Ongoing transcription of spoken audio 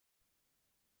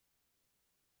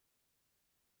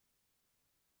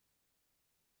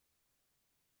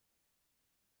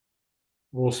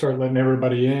We'll start letting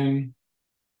everybody in.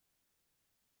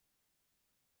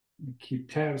 Keep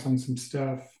tabs on some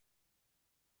stuff.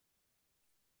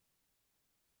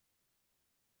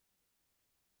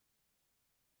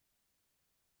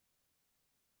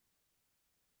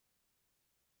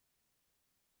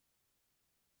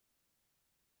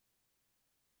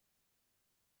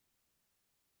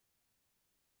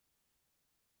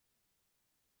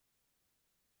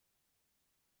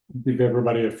 Give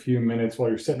everybody a few minutes while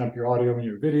you're setting up your audio and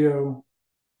your video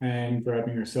and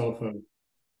grabbing yourself a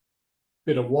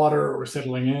bit of water or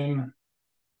settling in.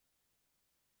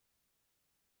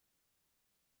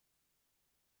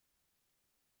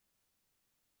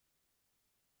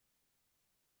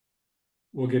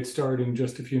 We'll get started in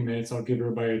just a few minutes. I'll give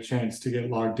everybody a chance to get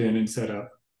logged in and set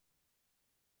up.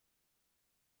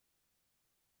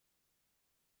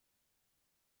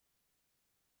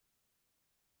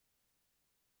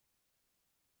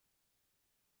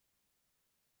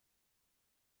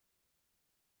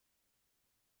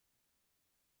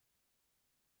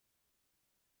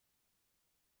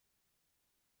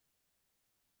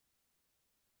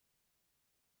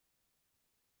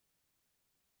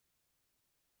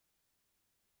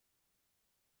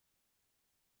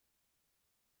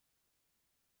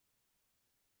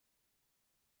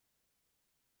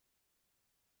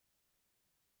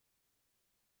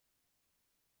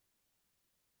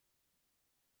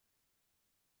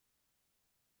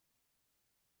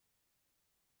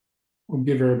 We'll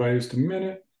give everybody just a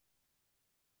minute.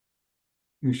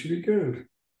 We should be good.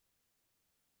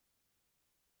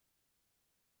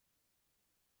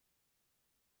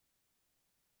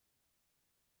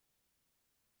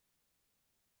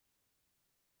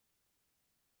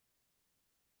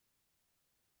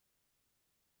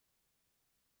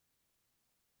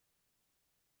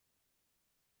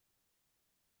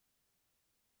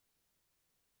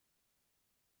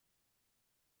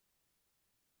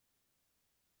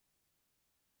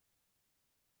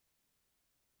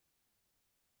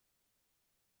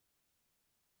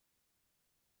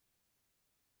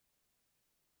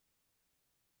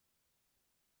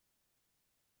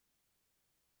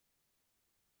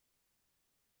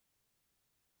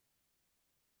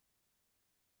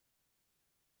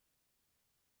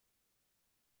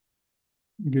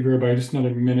 Give everybody just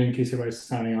another minute in case everybody's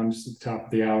signing on just at the top of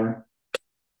the hour.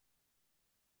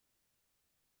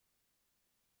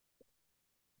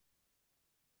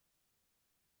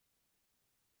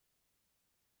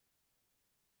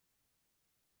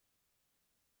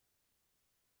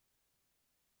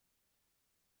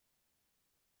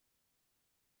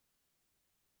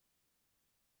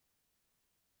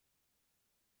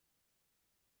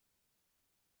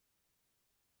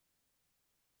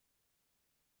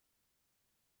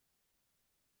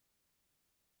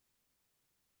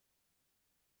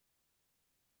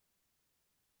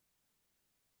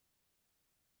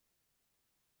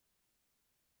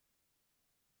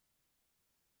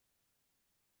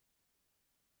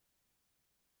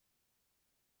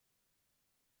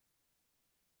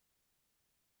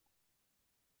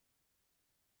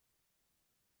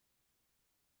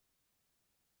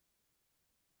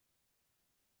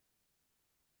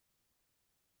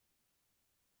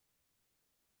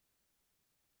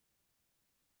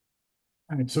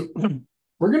 All right, so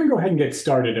we're going to go ahead and get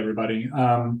started, everybody.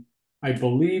 I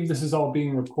believe this is all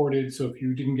being recorded, so if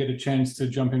you didn't get a chance to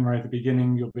jump in right at the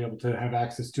beginning, you'll be able to have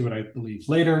access to it, I believe,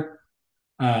 later.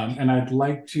 And I'd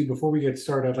like to, before we get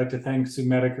started, I'd like to thank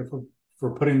Zomedica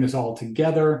for putting this all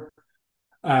together.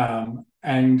 And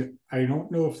I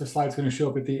don't know if the slide's going to show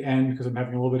up at the end because I'm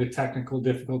having a little bit of technical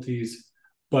difficulties,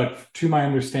 but to my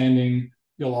understanding,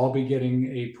 you'll all be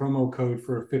getting a promo code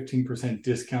for a 15%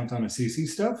 discount on a CC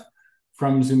stuff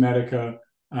from Zomedica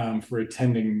for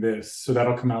attending this. So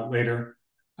that'll come out later.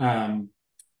 And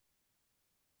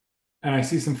I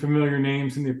see some familiar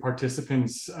names in the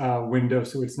participants window,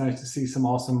 so it's nice to see some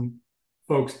awesome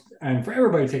folks and for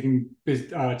everybody taking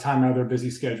time out of their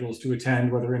busy schedules to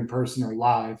attend, whether in person or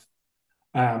live.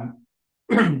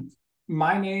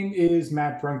 My name is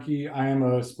Matt Brunke. I am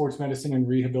a sports medicine and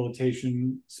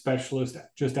rehabilitation specialist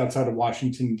just outside of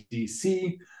Washington,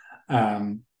 D.C.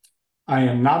 I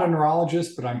am not a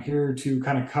neurologist, but I'm here to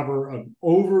kind of cover an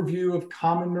overview of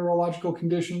common neurological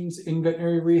conditions in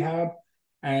veterinary rehab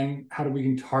and how we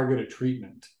can target a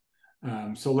treatment.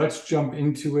 So let's jump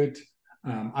into it.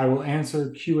 I will answer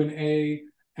Q&A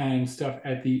and stuff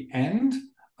at the end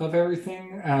of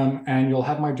everything, and you'll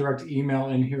have my direct email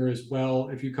in here as well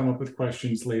if you come up with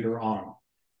questions later on.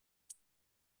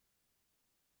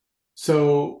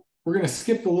 So we're going to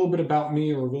skip a little bit about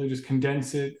me or really just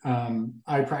condense it.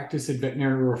 I practice at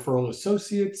Veterinary Referral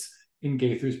Associates in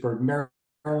Gaithersburg, Maryland.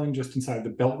 Maryland, just inside the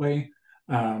Beltway.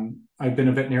 I've been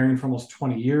a veterinarian for almost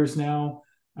 20 years now,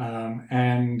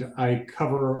 and I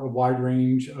cover a wide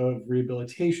range of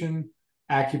rehabilitation,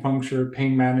 acupuncture,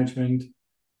 pain management.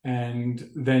 And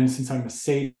then since I'm a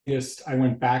sadist, I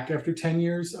went back after 10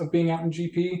 years of being out in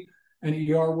GP and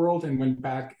ER world and went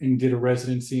back and did a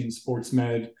residency in sports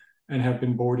med and have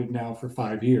been boarded now for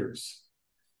 5 years.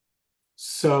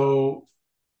 So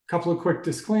a couple of quick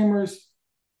disclaimers.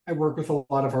 I work with a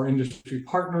lot of our industry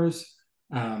partners,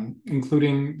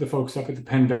 including the folks up at the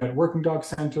Penn Vet Working Dog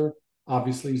Center,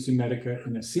 obviously Zoometica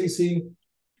and Assisi.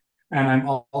 And I'm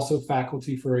also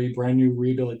faculty for a brand new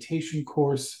rehabilitation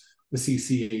course, the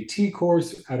CCAT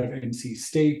course out of NC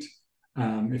State.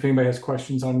 If anybody has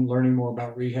questions on learning more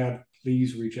about rehab,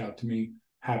 please reach out to me.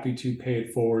 Happy to pay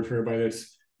it forward for everybody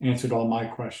that's answered all my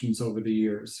questions over the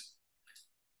years.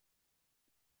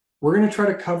 We're going to try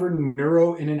to cover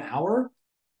neuro in an hour.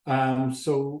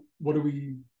 So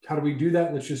how do we do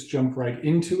that? Let's just jump right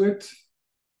into it.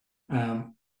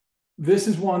 This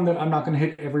is one that I'm not going to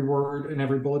hit every word and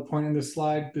every bullet point in this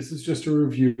slide. This is just a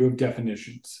review of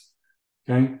definitions.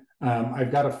 Okay.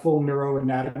 I've got a full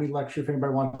neuroanatomy lecture. If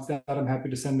anybody wants that, I'm happy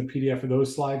to send the PDF of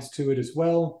those slides to it as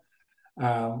well.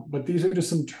 But these are just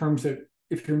some terms that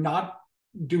if you're not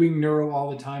doing neuro all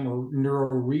the time or neuro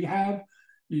rehab,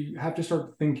 you have to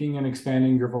start thinking and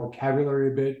expanding your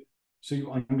vocabulary a bit so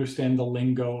you understand the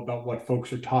lingo about what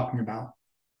folks are talking about.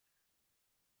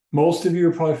 Most of you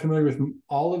are probably familiar with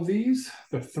all of these.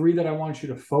 The three that I want you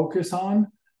to focus on,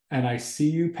 and I see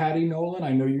you, Patty Nolan,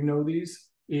 I know you know these,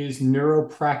 is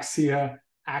neuropraxia,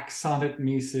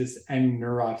 axonotmesis, and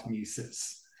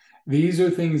neurotmesis. These are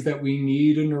things that we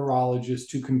need a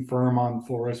neurologist to confirm on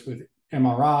for us with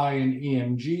MRI and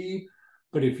EMG.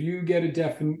 But if you get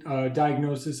a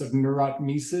diagnosis of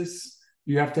neurotmesis,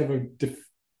 you have to have a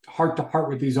heart-to-heart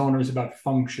with these owners about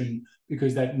function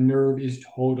because that nerve is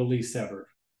totally severed.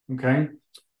 Okay,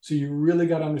 so you really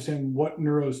got to understand what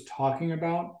neuro's talking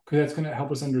about because that's going to help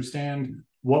us understand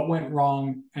what went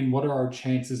wrong and what are our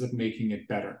chances of making it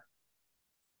better.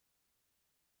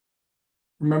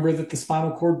 Remember that the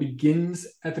spinal cord begins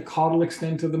at the caudal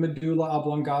extent of the medulla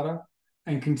oblongata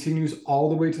and continues all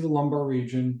the way to the lumbar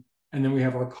region, and then we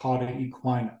have our cauda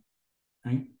equina.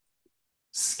 Right?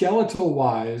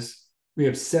 Skeletal-wise, we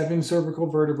have 7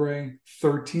 cervical vertebrae,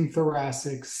 13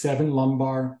 thoracic, 7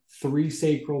 lumbar, 3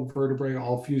 sacral vertebrae,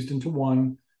 all fused into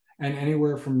one, and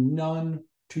anywhere from none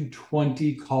to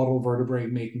 20 caudal vertebrae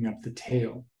making up the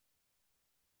tail.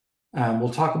 We'll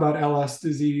talk about LS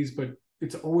disease, but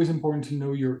it's always important to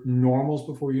know your normals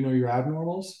before you know your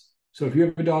abnormals. So if you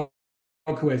have a dog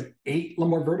who has 8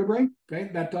 lumbar vertebrae,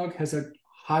 okay, that dog has a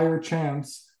higher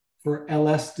chance for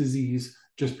LS disease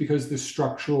just because the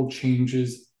structural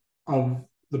changes of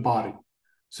the body.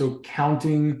 So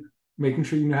counting, making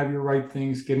sure you have your right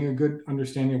things, getting a good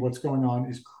understanding of what's going on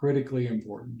is critically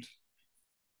important.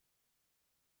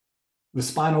 The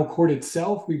spinal cord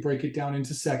itself, we break it down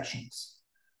into sections.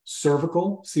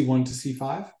 Cervical, C1 to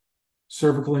C5.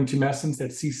 Cervical intumescence,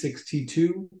 that's C6,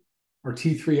 T2, or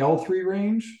T3, L3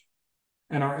 range.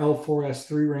 And our L4,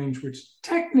 S3 range, which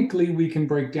technically we can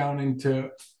break down into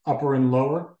upper and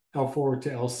lower, L4 to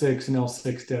L6 and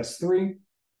L6 to S3.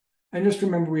 And just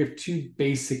remember, we have 2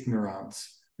 basic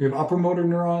neurons. We have upper motor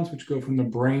neurons, which go from the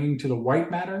brain to the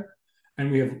white matter,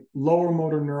 and we have lower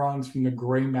motor neurons from the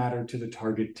gray matter to the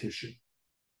target tissue.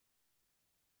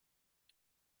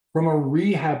 From a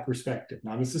rehab perspective,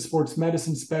 now this is a sports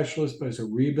medicine specialist, but as a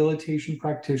rehabilitation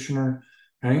practitioner,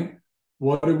 okay,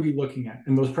 what are we looking at?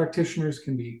 And those practitioners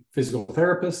can be physical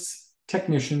therapists,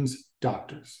 technicians,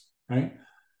 doctors, right?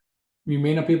 You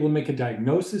may not be able to make a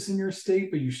diagnosis in your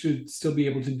state, but you should still be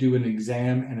able to do an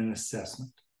exam and an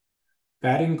assessment.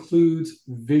 That includes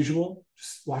visual,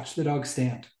 just watch the dog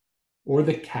stand, or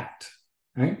the cat,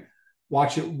 right?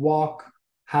 Watch it walk.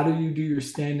 How do you do your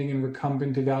standing and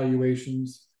recumbent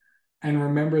evaluations? And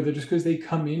remember that just because they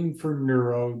come in for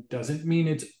neuro doesn't mean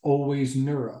it's always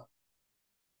neuro.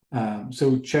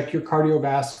 So check your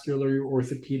cardiovascular, your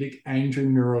orthopedic, and your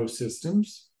neuro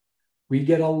systems. We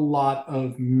get a lot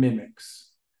of mimics.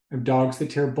 Of dogs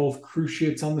that tear both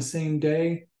cruciates on the same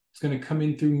day, it's going to come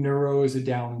in through neuro as a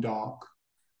down dog.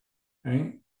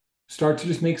 Right? Start to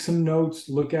just make some notes,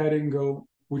 look at it and go,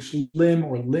 which limb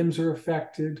or limbs are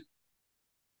affected?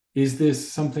 Is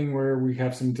this something where we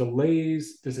have some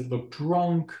delays? Does it look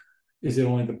drunk? Is it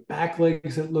only the back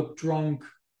legs that look drunk?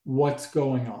 What's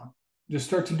going on? Just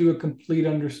start to do a complete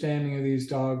understanding of these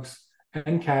dogs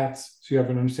and cats so you have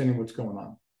an understanding of what's going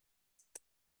on.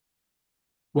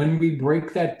 When we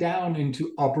break that down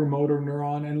into upper motor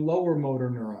neuron and lower motor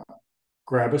neuron,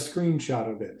 grab a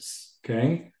screenshot of this,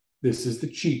 okay? This is the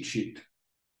cheat sheet,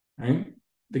 right?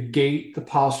 The gait, the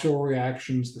postural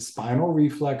reactions, the spinal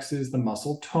reflexes, the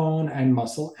muscle tone, and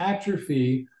muscle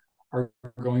atrophy are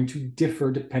going to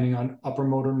differ depending on upper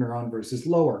motor neuron versus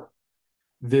lower.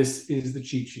 This is the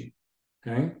cheat sheet,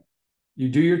 okay? You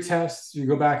do your tests, you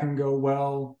go back and go,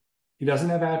 well, he doesn't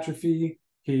have atrophy,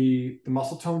 the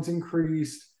muscle tone's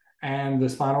increased, and the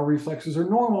spinal reflexes are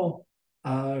normal.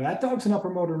 That dog's an upper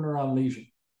motor neuron lesion.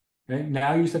 Okay?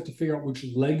 Now you just have to figure out which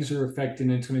legs are affected,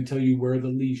 and it's going to tell you where the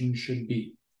lesion should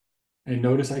be. And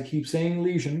notice I keep saying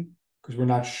lesion because we're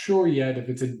not sure yet if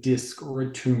it's a disc or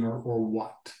a tumor or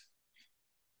what.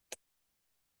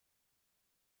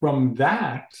 From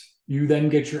that, you then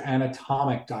get your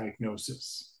anatomic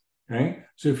diagnosis. Right?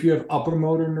 So if you have upper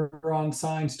motor neuron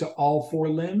signs to all four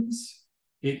limbs,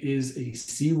 it is a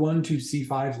C1 to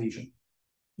C5 lesion.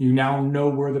 You now know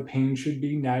where the pain should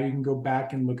be. Now you can go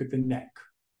back and look at the neck.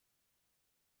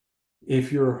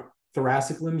 If your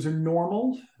thoracic limbs are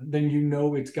normal, then you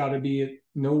know it's got to be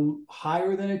no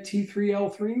higher than a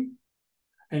T3L3.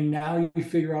 And now you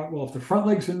figure out, well, if the front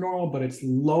legs are normal, but it's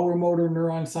lower motor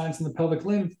neuron signs in the pelvic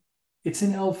limb, it's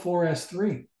an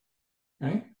L4S3,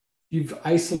 right? You've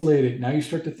isolated. Now you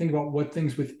start to think about what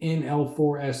things within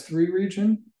L4S3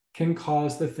 region can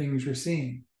cause the things you're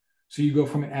seeing. So you go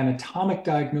from an anatomic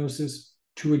diagnosis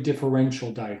to a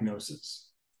differential diagnosis.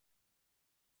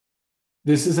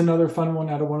 This is another fun one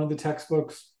out of one of the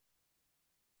textbooks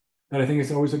that I think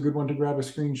is always a good one to grab a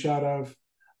screenshot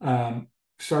of.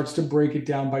 Starts to break it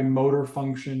down by motor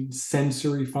function,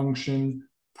 sensory function,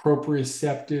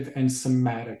 proprioceptive, and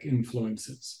somatic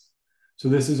influences. So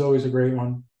this is always a great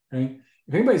one, right?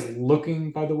 If anybody's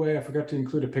looking, by the way, I forgot to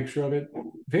include a picture of it.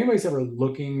 If anybody's ever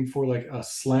looking for like a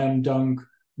slam dunk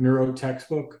neuro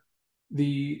textbook,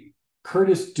 the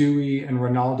Curtis Dewey and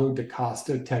Ronaldo da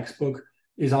Costa textbook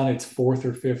is on its 4th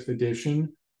or 5th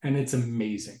edition, and it's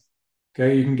amazing.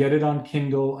 Okay, you can get it on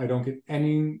Kindle. I don't get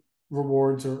any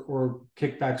rewards or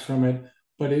kickbacks from it,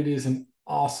 but it is an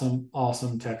awesome,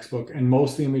 awesome textbook. And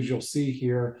most of the images you'll see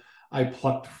here, I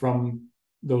plucked from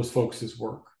those folks'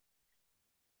 work.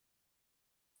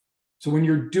 So when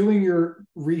you're doing your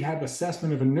rehab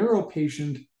assessment of a neuro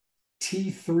patient,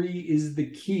 T3 is the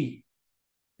key,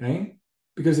 right?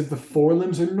 Because if the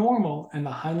forelimbs are normal and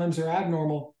the hind limbs are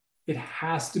abnormal, it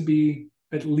has to be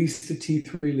at least a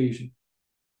T3 lesion.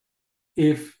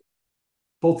 If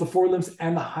both the forelimbs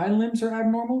and the hind limbs are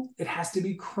abnormal, it has to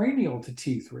be cranial to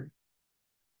T3.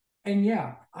 And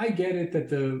yeah, I get it that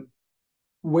the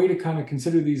way to kind of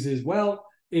consider these is, well,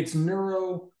 it's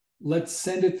neuro, let's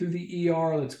send it through the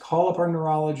ER, let's call up our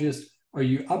neurologist. Are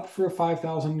you up for a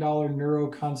 $5,000 neuro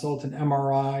consult and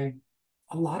MRI?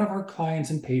 A lot of our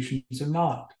clients and patients are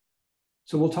not.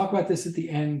 So we'll talk about this at the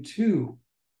end too.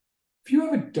 If you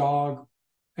have a dog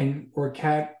or a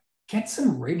cat, get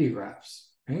some radiographs,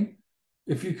 right?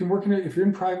 If you can if you're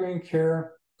in primary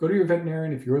care, go to your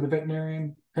veterinarian. If you're the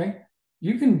veterinarian, okay,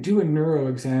 you can do a neuro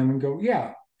exam and go,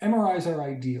 yeah, MRIs are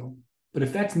ideal. But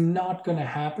if that's not going to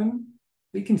happen,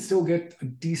 we can still get a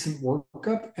decent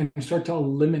workup and start to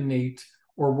eliminate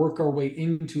or work our way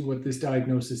into what this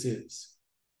diagnosis is.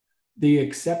 The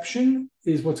exception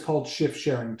is what's called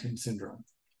Schiff-Sherrington syndrome.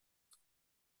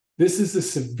 This is a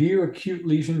severe acute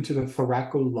lesion to the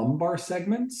thoracolumbar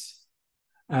segments.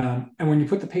 And when you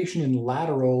put the patient in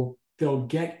lateral, they'll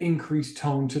get increased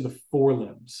tone to the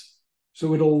forelimbs.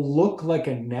 So it'll look like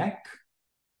a neck,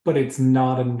 but it's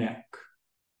not a neck.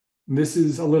 And this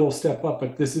is a little step up,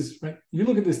 but this is, you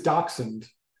look at this dachshund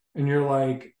and you're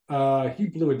like, he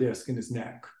blew a disc in his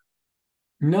neck.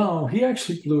 No, he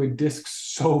actually blew a disc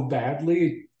so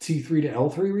badly, T3 to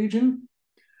L3 region,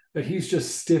 that he's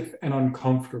just stiff and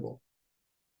uncomfortable.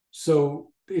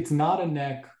 So it's not a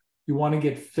neck. You want to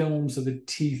get films of the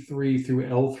T3 through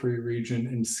L3 region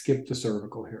and skip the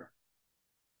cervical here.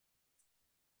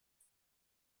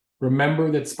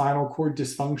 Remember that spinal cord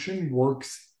dysfunction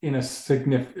works in a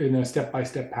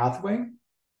step-by-step pathway.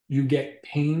 You get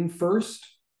pain first.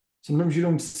 Sometimes you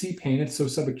don't see pain. It's so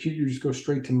subacute, you just go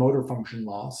straight to motor function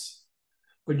loss.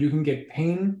 But you can get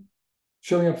pain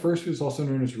showing up first, which is also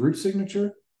known as root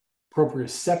signature.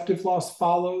 Proprioceptive loss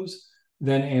follows,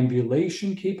 then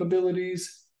ambulation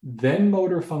capabilities, then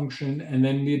motor function, and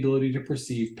then the ability to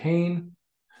perceive pain.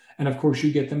 And of course,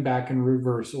 you get them back in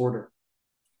reverse order.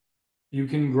 You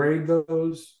can grade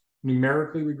those.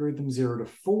 Numerically, we grade them 0 to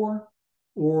 4,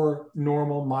 or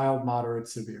normal, mild, moderate,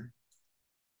 severe.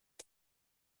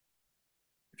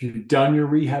 If you've done your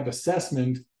rehab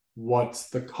assessment, what's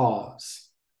the cause?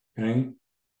 Okay.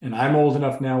 And I'm old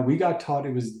enough now, we got taught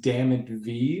it was Dammit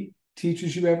V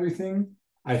teaches you everything.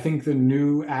 I think the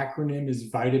new acronym is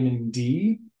vitamin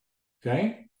D.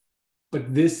 Okay.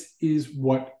 but this is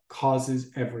what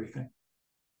causes everything.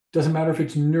 Doesn't matter if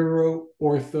it's neuro,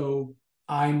 ortho,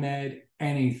 IMED,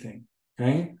 anything,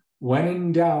 okay? When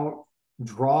in doubt,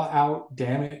 draw out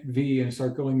damn it V and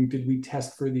start going, did we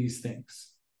test for these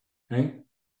things, okay?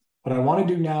 What I want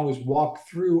to do now is walk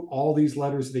through all these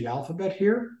letters of the alphabet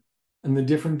here and the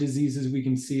different diseases we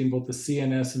can see in both the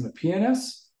CNS and the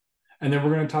PNS, and then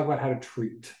we're going to talk about how to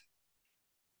treat.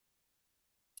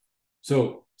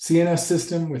 So CNS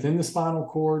system within the spinal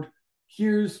cord,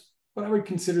 here's what I would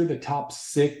consider the top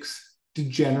 6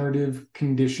 degenerative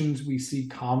conditions we see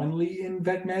commonly in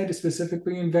vet med,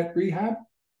 specifically in vet rehab.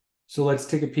 So let's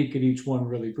take a peek at each one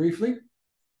really briefly.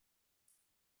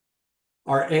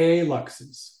 Our AA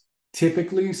luxes.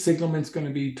 Typically, Sigelman's going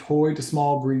to be toy to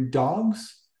small breed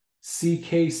dogs.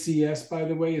 CKCS, by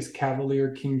the way, is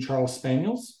Cavalier King Charles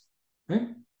Spaniels. Right?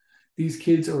 These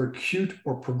kids are acute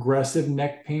or progressive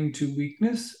neck pain to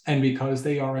weakness, and because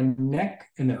they are a neck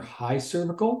and they're high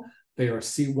cervical, they are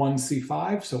C1,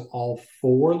 C5, so all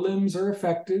 4 limbs are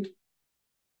affected.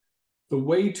 The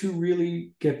way to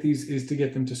really get these is to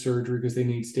get them to surgery because they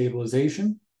need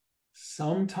stabilization.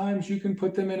 Sometimes you can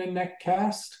put them in a neck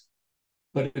cast,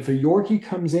 but if a Yorkie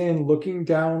comes in looking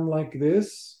down like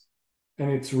this,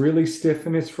 and it's really stiff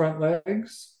in its front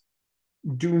legs,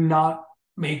 do not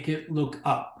make it look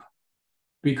up.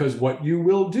 Because what you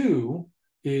will do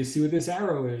is, see what this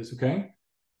arrow is, okay?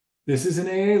 This is an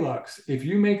AA lux. If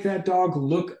you make that dog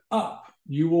look up,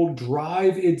 you will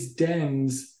drive its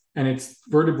dens and its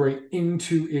vertebrae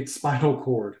into its spinal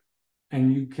cord,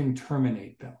 and you can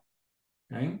terminate them,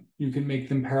 okay? You can make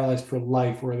them paralyzed for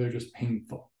life where they're just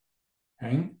painful,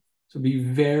 okay? So be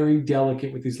very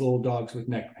delicate with these little dogs with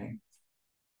neck pain.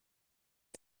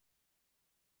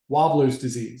 Wobbler's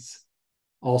disease,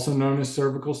 also known as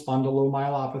cervical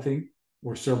spondylomyelopathy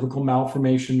or cervical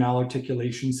malformation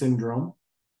malarticulation syndrome.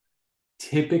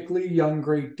 Typically young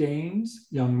Great Danes,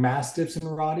 young Mastiffs and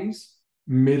Rotties,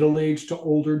 middle-aged to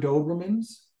older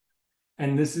Dobermans.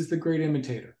 And this is the great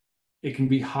imitator. It can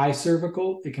be high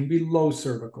cervical, it can be low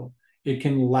cervical. It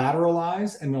can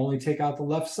lateralize and only take out the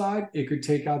left side. It could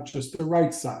take out just the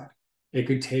right side. It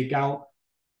could take out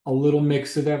a little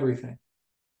mix of everything.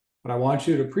 But I want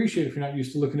you to appreciate, if you're not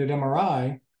used to looking at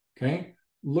MRI, okay,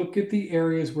 look at the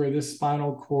areas where this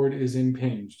spinal cord is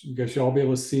impinged. You guys should all be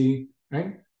able to see,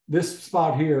 right? This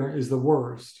spot here is the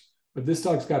worst, but this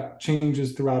dog's got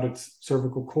changes throughout its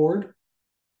cervical cord.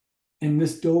 And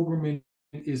this Doberman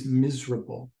is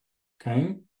miserable,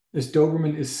 okay? This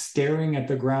Doberman is staring at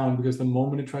the ground because the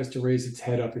moment it tries to raise its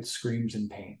head up, it screams in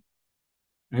pain,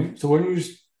 right? So when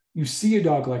you see a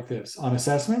dog like this on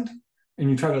assessment and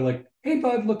you try to like, hey,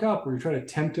 bud, look up, or you try to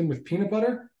tempt him with peanut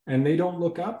butter and they don't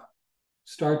look up,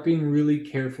 start being really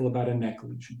careful about a neck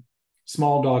lesion,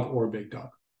 small dog or big dog.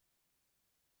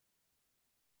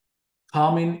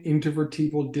 Common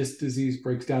intervertebral disc disease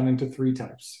breaks down into 3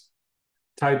 types.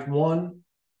 Type 1,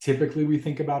 typically we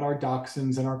think about our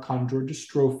dachshunds and our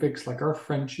chondrodystrophics like our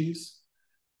Frenchies.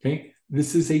 Okay,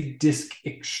 this is a disc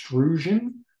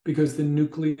extrusion because the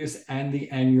nucleus and the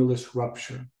annulus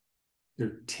rupture.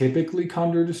 They're typically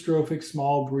chondrodystrophic,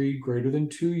 small breed, greater than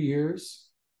 2 years.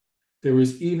 There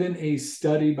was even a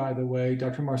study, by the way,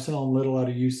 Dr. Marcel Little out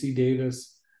of UC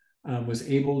Davis was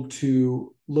able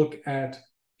to look at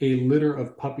a litter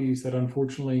of puppies that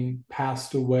unfortunately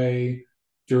passed away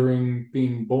during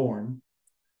being born.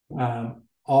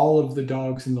 All of the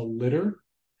dogs in the litter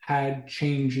had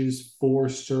changes for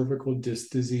cervical disc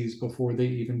disease before they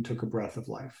even took a breath of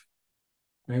life.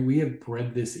 Right? We have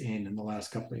bred this in the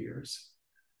last couple of years.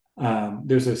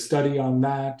 There's a study on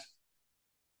that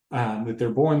they're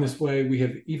born this way. We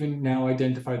have even now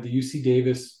identified, the UC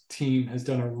Davis team has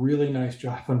done a really nice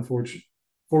job,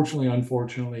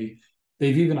 unfortunately,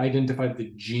 they've even identified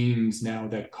the genes now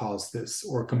that cause this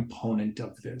or a component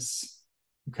of this,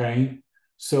 okay?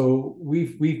 So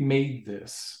we've made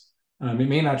this. It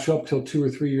may not show up till 2 or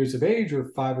 3 years of age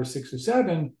or 5 or 6 or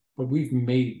 7, but we've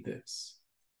made this.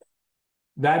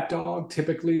 That dog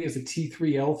typically is a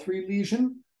T3L3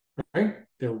 lesion, right?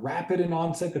 They're rapid in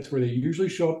onset. That's where they usually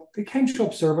show up. They can show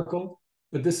up cervical,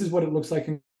 but this is what it looks like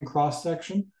in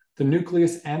cross-section. The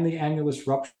nucleus and the annulus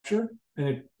rupture, and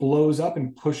it blows up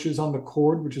and pushes on the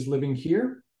cord, which is living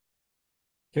here.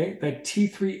 Okay, that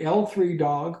T3L3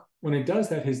 dog, when it does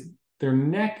that, their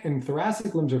neck and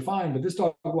thoracic limbs are fine, but this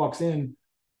dog walks in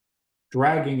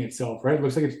dragging itself, right? It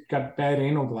looks like it's got bad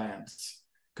anal glands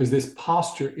because this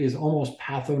posture is almost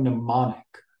pathognomonic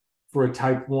for a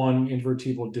type 1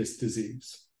 intervertebral disc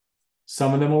disease.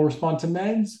 Some of them will respond to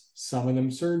meds, some of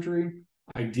them surgery,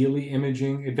 ideally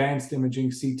imaging, advanced imaging,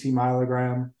 CT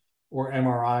myelogram, or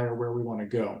MRI, or where we want to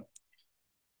go.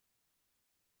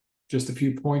 Just a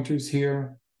few pointers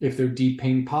here. If they're deep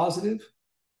pain positive,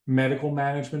 medical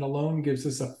management alone gives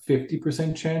us a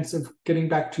 50% chance of getting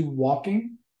back to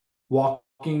walking.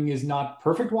 Walking is not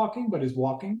perfect walking, but is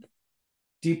walking.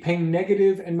 Deep pain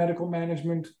negative and medical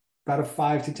management, about a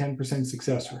 5 to 10%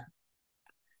 success rate.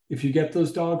 If you get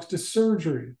those dogs to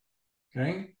surgery,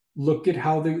 okay, look at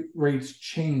how the rates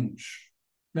change.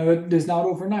 Now, that is not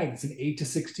overnight. It's an 8 to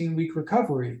 16 week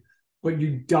recovery, but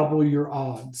you double your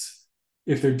odds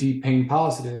if they're deep pain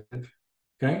positive,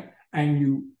 okay? And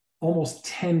you almost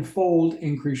tenfold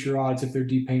increase your odds if they're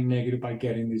deep pain negative by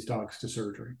getting these dogs to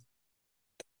surgery.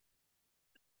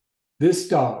 This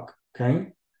dog,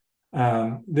 okay,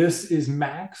 this is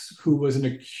Max, who was an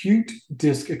acute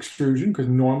disc extrusion, because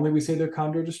normally we say they're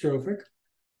chondrodystrophic,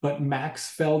 but Max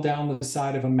fell down the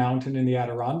side of a mountain in the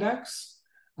Adirondacks.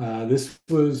 This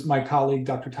was my colleague,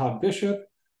 Dr. Todd Bishop,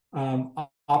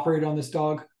 operated on this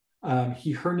dog.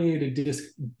 He herniated disc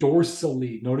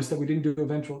dorsally. Notice that he didn't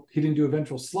do a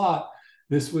ventral slot.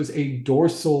 This was a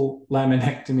dorsal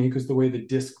laminectomy because the way the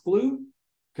disc blew,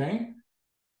 okay?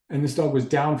 And this dog was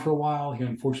down for a while. He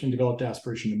unfortunately developed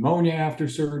aspiration pneumonia after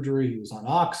surgery. He was on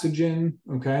oxygen,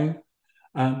 okay?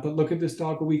 But look at this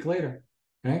dog a week later,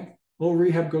 okay? Well,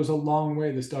 rehab goes a long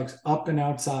way. This dog's up and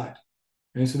outside.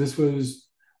 Okay, so this was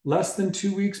less than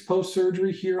 2 weeks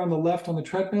post-surgery here on the left on the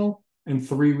treadmill, and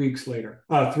 3 weeks later,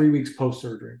 3 weeks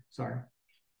post-surgery, sorry.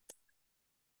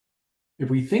 If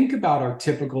we think about our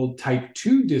typical type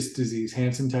 2 disc disease,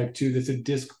 Hansen type 2, that's a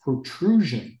disc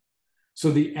protrusion. So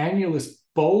the annulus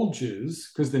bulges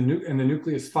because the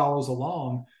nucleus follows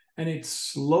along, and it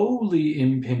slowly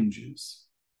impinges.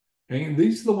 Okay, and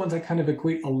these are the ones I kind of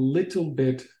equate a little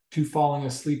bit to falling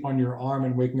asleep on your arm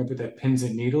and waking up with that pins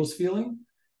and needles feeling.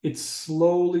 It's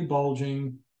slowly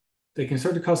bulging. They can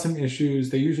start to cause some issues.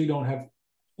 They usually don't have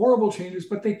horrible changes,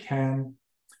 but they can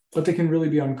really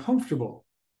be uncomfortable.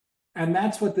 And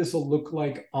that's what this will look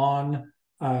like on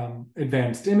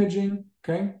advanced imaging,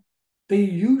 okay? They're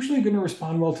usually going to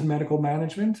respond well to medical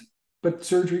management, but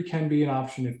surgery can be an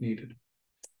option if needed.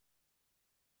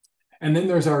 And then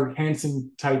there's our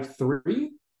Hansen type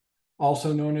 3,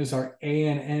 also known as our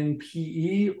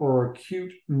ANNPE, or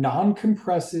acute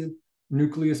non-compressive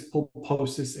nucleus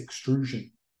pulposus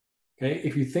extrusion. Okay,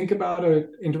 if you think about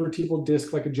an intervertebral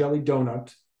disc like a jelly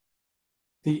donut,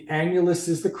 the annulus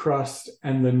is the crust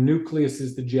and the nucleus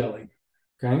is the jelly.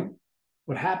 Okay,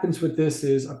 what happens with this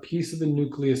is a piece of the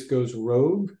nucleus goes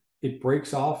rogue, it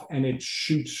breaks off, and it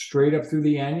shoots straight up through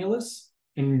the annulus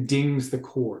and dings the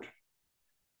cord.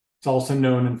 It's also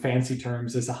known in fancy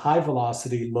terms as a high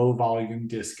velocity, low volume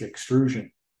disc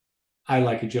extrusion. I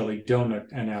like a jelly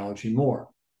donut analogy more.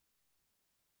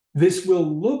 This will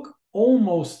look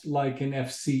almost like an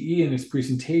FCE in its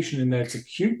presentation in that it's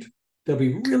acute. They'll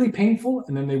be really painful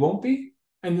and then they won't be.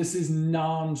 And this is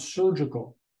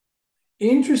non-surgical.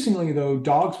 Interestingly, though,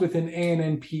 dogs with an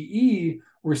ANNPE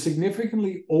were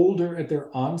significantly older at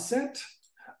their onset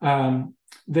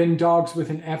than dogs with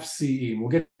an FCE. We'll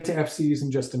get to FCEs in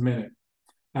just a minute.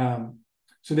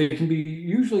 So they can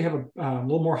usually have a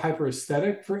little more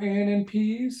hyperesthetic for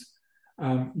ANNPEs.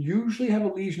 Usually have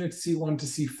a lesion at C1 to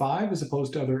C5 as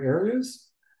opposed to other areas,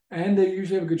 and they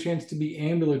usually have a good chance to be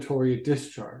ambulatory at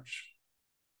discharge.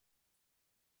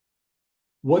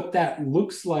 What that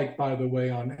looks like, by the way,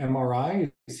 on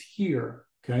MRI is here,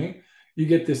 okay? You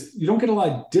get this, you don't get a lot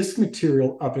of disc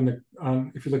material up in the,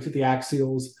 if you looked at the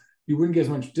axials, you wouldn't get as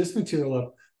much disc material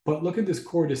up, but look at this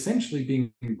cord essentially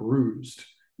being bruised.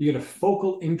 You get a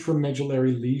focal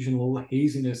intramedullary lesion, a little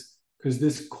haziness, because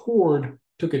this cord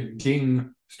took a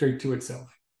ding straight to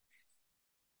itself.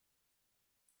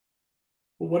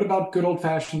 But what about good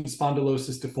old-fashioned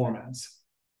spondylosis deformans?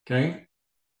 Okay.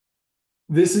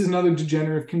 This is another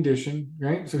degenerative condition,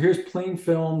 right? So here's plain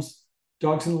films,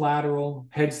 dogs in lateral,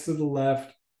 heads to the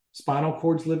left, spinal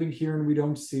cord's living here and we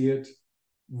don't see it.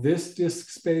 This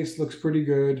disc space looks pretty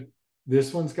good.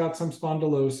 This one's got some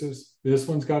spondylosis. This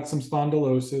one's got some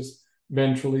spondylosis.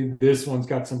 Ventrally, this one's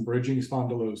got some bridging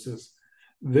spondylosis.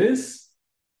 This,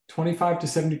 25 to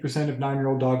 70% of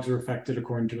 9-year-old dogs are affected,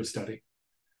 according to a study,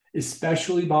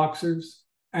 especially boxers.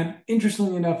 And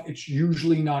interestingly enough, it's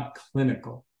usually not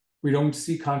clinical. We don't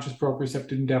see conscious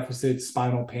proprioceptive deficits,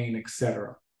 spinal pain,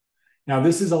 etc. Now,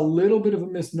 this is a little bit of a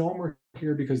misnomer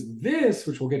here because this,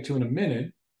 which we'll get to in a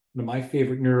minute, one of my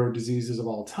favorite neuro diseases of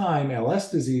all time,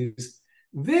 LS disease,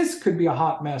 this could be a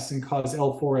hot mess and cause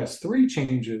L4S3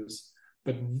 changes.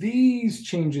 But these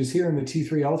changes here in the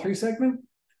T3L3 segment,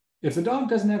 if the dog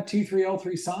doesn't have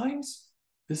T3L3 signs,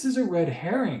 this is a red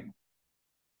herring.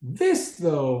 This,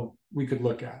 though, we could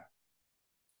look at.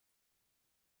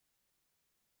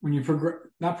 when you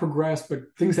not progress, but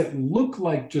things that look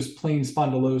like just plain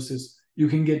spondylosis, you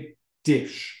can get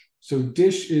DISH. So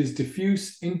DISH is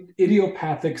diffuse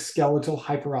idiopathic skeletal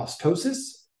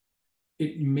hyperostosis.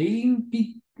 It may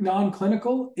be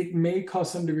non-clinical. It may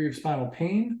cause some degree of spinal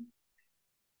pain,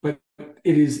 but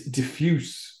it is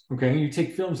diffuse. Okay, you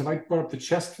take films. If I brought up the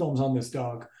chest films on this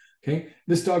dog, okay,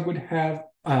 this dog would have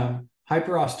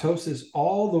hyperostosis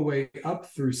all the way up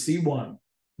through C1.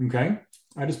 Okay,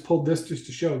 I just pulled this just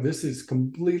to show this is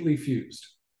completely fused.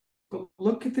 But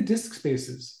look at the disc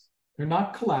spaces. They're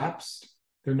not collapsed.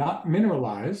 They're not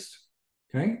mineralized.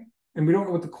 Okay, and we don't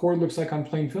know what the cord looks like on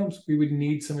plain films. We would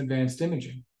need some advanced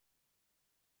imaging.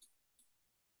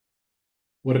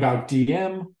 What about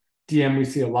DM? DM we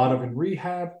see a lot of in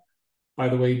rehab. By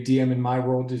the way, DM in my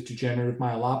world is degenerative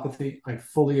myelopathy. I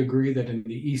fully agree that in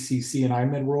the ECC and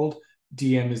IMED world,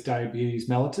 DM is diabetes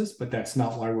mellitus, but that's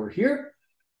not why we're here.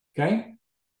 Okay.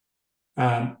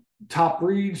 Top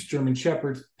breeds, German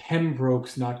Shepherds,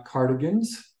 Pembrokes, not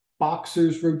Cardigans,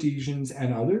 Boxers, Rhodesians,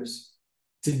 and others.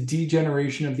 It's a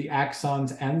degeneration of the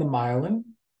axons and the myelin.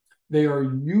 They are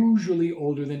usually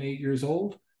older than 8 years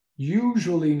old,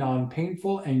 usually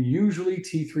non-painful, and usually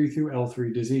T3 through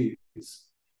L3 disease.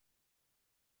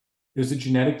 There's a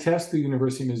genetic test through the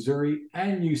University of Missouri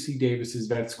and UC Davis's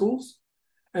vet schools.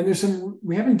 And there's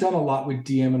we haven't done a lot with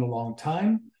DM in a long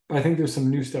time, but I think there's some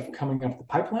new stuff coming up the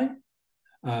pipeline.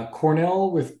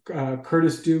 Cornell with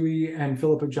Curtis Dewey and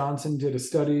Philippa Johnson did a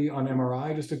study on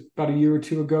MRI just about a year or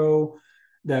two ago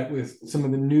that with some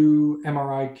of the new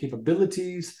MRI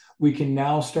capabilities, we can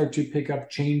now start to pick up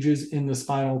changes in the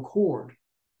spinal cord.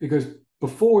 Because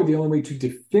before, the only way to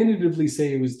definitively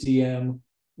say it was DM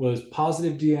was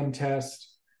positive DM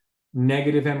test,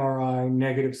 negative MRI,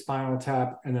 negative spinal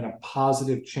tap, and then a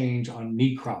positive change on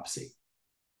necropsy.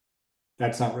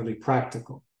 That's not really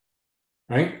practical,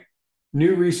 right?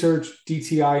 New research,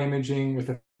 DTI imaging with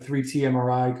a 3T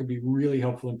MRI could be really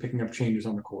helpful in picking up changes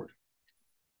on the cord.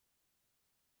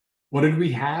 What did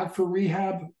we have for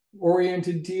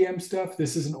rehab-oriented DM stuff?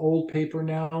 This is an old paper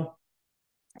now,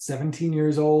 17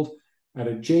 years old, at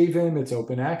a JVIM, it's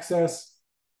open access.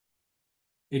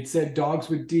 It said dogs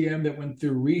with DM that went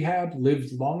through rehab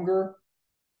lived longer.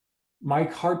 My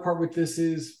hard part with this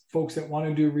is folks that want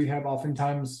to do rehab,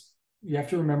 oftentimes you have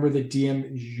to remember that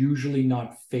DM is usually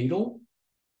not fatal.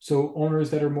 So owners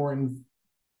that are more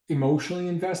emotionally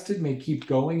invested may keep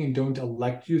going and don't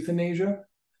elect euthanasia.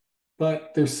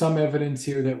 But there's some evidence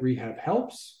here that rehab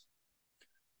helps.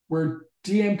 Where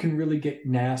DM can really get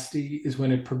nasty is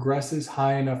when it progresses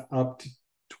high enough up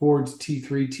towards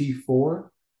T3, T4,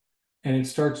 and it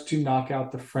starts to knock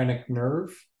out the phrenic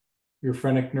nerve. Your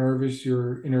phrenic nerve is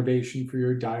your innervation for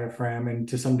your diaphragm and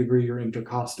to some degree your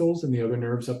intercostals and the other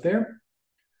nerves up there.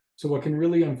 So what can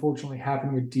really unfortunately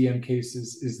happen with DM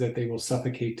cases is that they will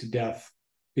suffocate to death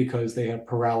because they have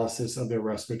paralysis of their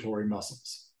respiratory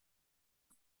muscles.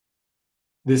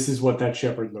 This is what that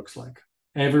shepherd looks like.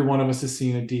 Every one of us has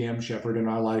seen a DM shepherd in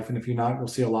our life, and if you're not, we'll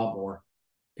see a lot more.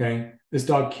 Okay, this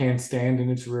dog can't stand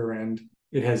in its rear end.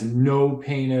 It has no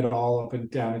pain at all up and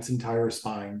down its entire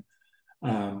spine.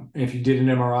 And if you did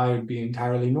an MRI, it would be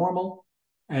entirely normal,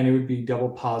 and it would be double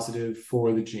positive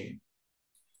for the gene.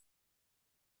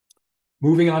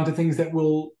 Moving on to things that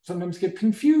will sometimes get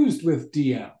confused with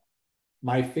DM.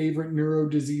 My favorite neuro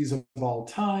disease of all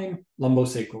time,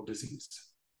 lumbosacral disease.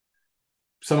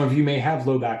 Some of you may have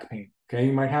low back pain. Okay,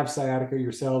 you might have sciatica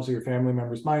yourselves or your family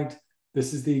members might.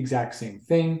 This is the exact same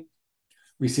thing.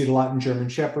 We see it a lot in German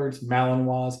Shepherds,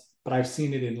 Malinois, but I've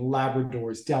seen it in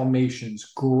Labradors,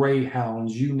 Dalmatians,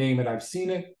 Greyhounds, you name it, I've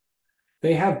seen it.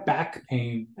 They have back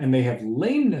pain and they have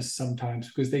lameness sometimes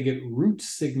because they get root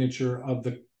signature of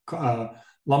the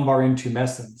lumbar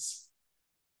intumescence.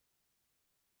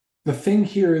 The thing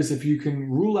here is if you can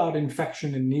rule out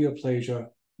infection and neoplasia,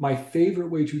 my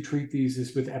favorite way to treat these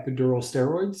is with epidural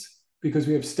steroids because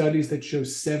we have studies that show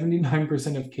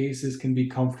 79% of cases can be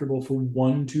comfortable for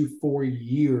 1 to 4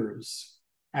 years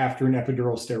after an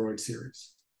epidural steroid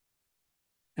series.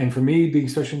 And for me, being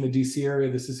especially in the DC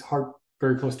area, this is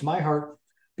very close to my heart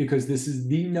because this is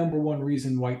the #1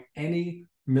 reason why any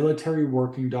military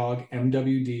working dog,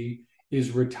 MWD,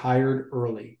 is retired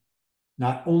early.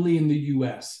 Not only in the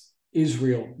US,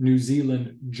 Israel, New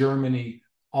Zealand, Germany,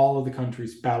 all of the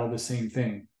countries battle the same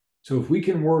thing. So if we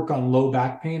can work on low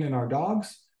back pain in our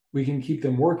dogs, we can keep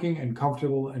them working and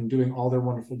comfortable and doing all their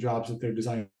wonderful jobs that they're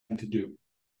designed to do.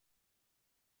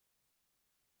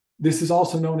 This is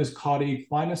also known as cauda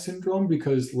equina syndrome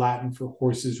because Latin for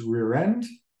horse's rear end.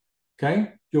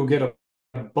 Okay, you'll get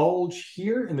a bulge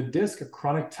here in the disc, a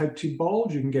chronic type 2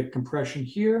 bulge. You can get compression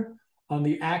here On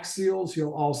the axials,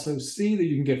 you'll also see that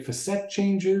you can get facet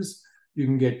changes. You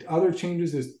can get other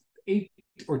changes. There's 8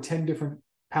 or 10 different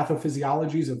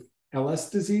pathophysiologies of LS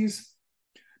disease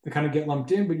that kind of get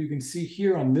lumped in, but you can see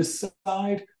here on this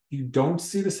side, you don't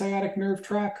see the sciatic nerve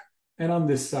tract, and on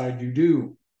this side, you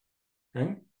do.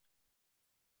 Okay.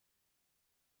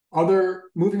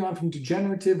 Moving on from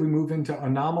degenerative, we move into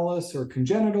anomalous or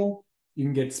congenital. You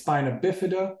can get spina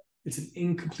bifida. It's an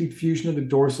incomplete fusion of the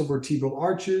dorsal vertebral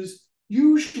arches,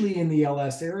 usually in the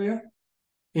LS area.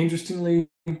 Interestingly,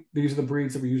 these are the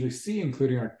breeds that we usually see,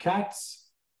 including our cats.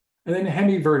 And then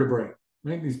hemivertebrae,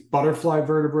 right? These butterfly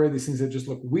vertebrae, these things that just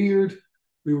look weird.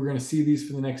 We were going to see these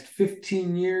for the next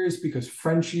 15 years because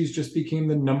Frenchies just became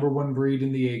the #1 breed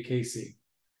in the AKC.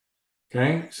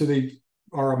 Okay, so they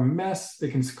are a mess. They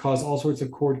can cause all sorts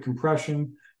of cord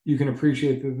compression. You can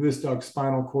appreciate that this dog's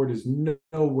spinal cord is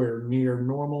nowhere near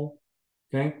normal.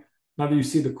 Okay, not that you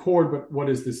see the cord, but what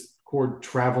is this cord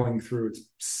traveling through? It's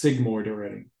sigmoid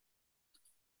already.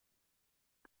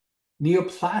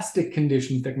 Neoplastic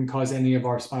conditions that can cause any of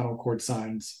our spinal cord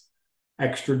signs.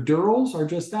 Extradurals are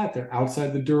just that. They're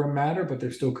outside the dura mater, but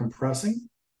they're still compressing.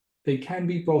 They can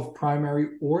be both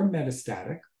primary or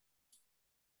metastatic.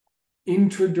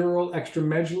 Intradural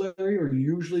extramedullary are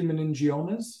usually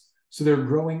meningiomas. So they're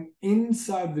growing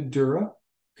inside the dura,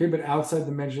 okay, but outside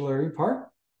the medullary part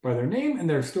by their name, and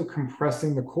they're still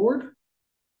compressing the cord.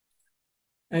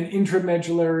 And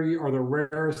intramedullary are the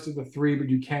rarest of the 3, but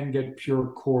you can get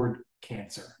pure cord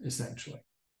cancer, essentially.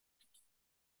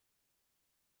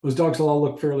 Those dogs will all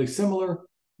look fairly similar.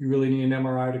 You really need an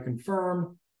MRI to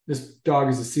confirm. This dog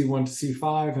is a C1 to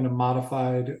C5 and a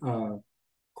modified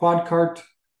quad cart,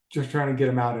 just trying to get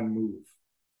him out and move.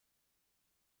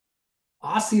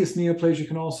 Osseous neoplasia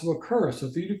can also occur. So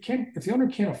if the owner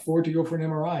can't afford to go for an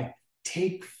MRI,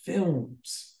 take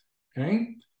films,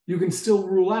 okay? You can still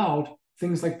rule out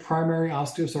things like primary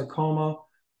osteosarcoma,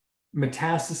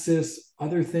 metastasis,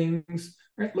 other things,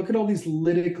 right? Look at all these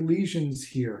lytic lesions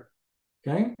here,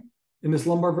 okay? In this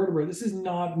lumbar vertebrae, this is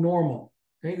not normal,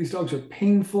 okay? These dogs are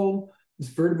painful. This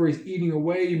vertebrae is eating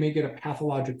away. You may get a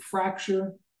pathologic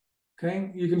fracture,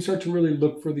 okay? You can start to really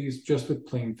look for these just with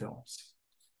plain films.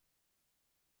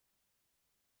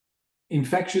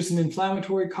 Infectious and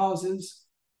inflammatory causes.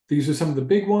 These are some of the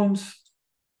big ones,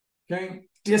 okay?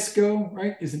 Disco,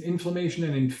 right, is an inflammation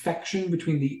and infection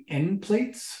between the end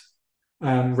plates.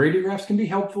 Radiographs can be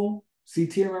helpful.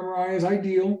 CT or MRI is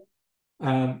ideal.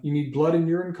 You need blood and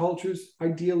urine cultures,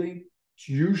 ideally. It's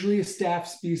usually a staph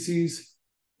species,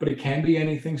 but it can be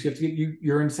anything. So you have to get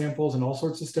urine samples and all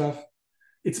sorts of stuff.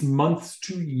 It's months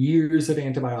to years of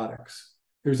antibiotics.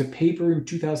 There's a paper in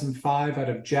 2005 out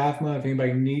of JAVMA. If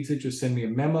anybody needs it, just send me a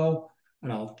memo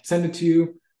and I'll send it to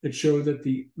you. That showed that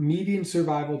the median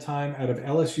survival time out of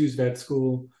LSU's vet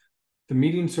school, the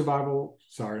median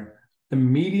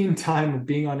time of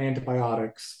being on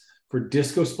antibiotics for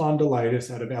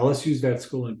discospondylitis out of LSU's vet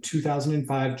school in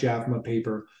 2005 JAVMA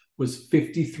paper was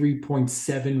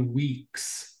 53.7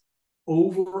 weeks,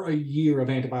 over a year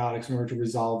of antibiotics in order to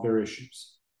resolve their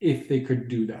issues, if they could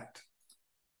do that.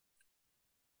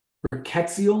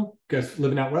 Rickettsial, guys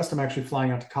living out west, I'm actually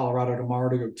flying out to Colorado tomorrow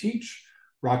to go teach.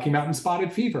 Rocky Mountain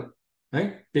spotted fever,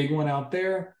 right? Big one out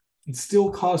there. It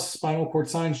still causes spinal cord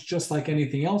signs just like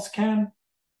anything else can.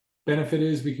 Benefit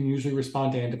is we can usually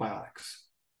respond to antibiotics.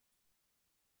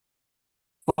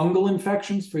 Fungal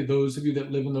infections, for those of you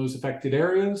that live in those affected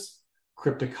areas,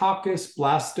 Cryptococcus,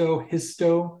 Blasto,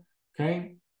 Histo,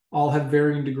 okay? All have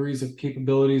varying degrees of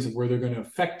capabilities of where they're going to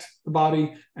affect the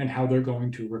body and how they're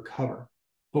going to recover.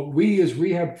 But we as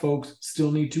rehab folks still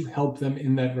need to help them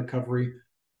in that recovery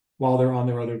while they're on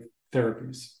their other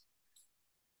therapies.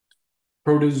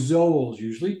 Protozoals,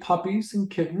 usually puppies and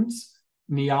kittens,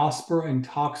 Neospora and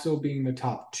Toxo being the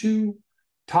top 2.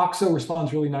 Toxo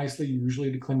responds really nicely,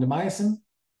 usually to clindamycin.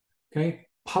 Okay,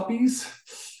 puppies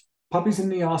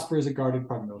and Neospora is a guarded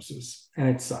prognosis, and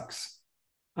it sucks.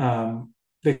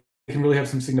 They can really have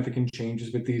some significant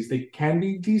changes with these. They can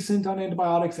be decent on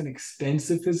antibiotics and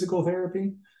extensive physical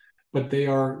therapy, but they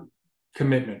are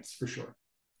commitments for sure.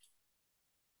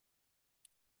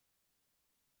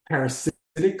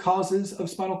 Parasitic causes of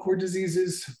spinal cord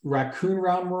diseases, raccoon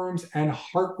roundworms and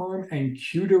heartworm and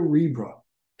Cuterebra,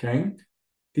 okay?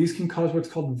 These can cause what's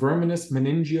called verminous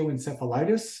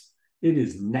meningioencephalitis. It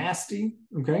is nasty,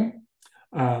 okay?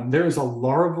 There is a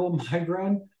larval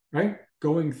migraine, right,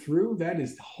 going through. That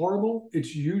is horrible.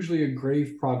 It's usually a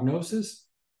grave prognosis.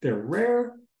 They're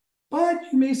rare, but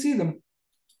you may see them.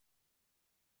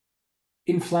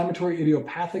 Inflammatory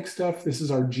idiopathic stuff. This is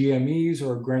our GMEs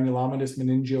or granulomatous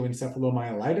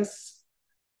meningioencephalomyelitis.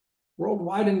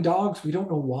 Worldwide in dogs, we don't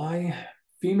know why.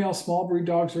 Female small breed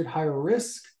dogs are at higher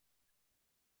risk.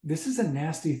 This is a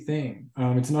nasty thing.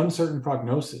 It's an uncertain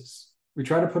prognosis. We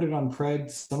try to put it on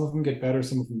PRED. Some of them get better,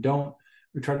 some of them don't.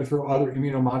 We try to throw other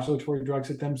immunomodulatory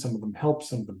drugs at them. Some of them help,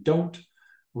 some of them don't.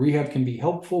 Rehab can be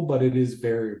helpful, but it is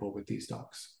variable with these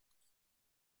dogs.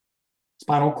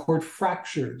 Spinal cord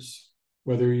fractures,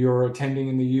 whether you're attending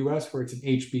in the US where it's an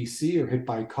HBC or hit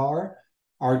by a car,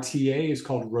 RTA is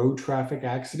called road traffic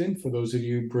accident for those of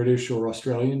you British or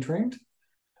Australian trained.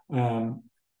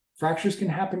 Fractures can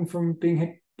happen from being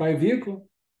hit by a vehicle,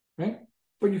 right?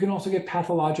 But you can also get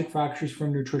pathologic fractures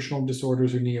from nutritional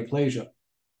disorders or neoplasia.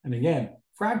 And again,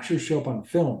 fractures show up on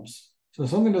films. So if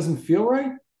something doesn't feel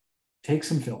right, take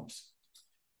some films.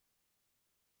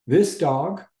 This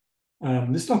dog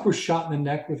was shot in the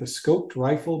neck with a scoped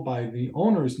rifle by the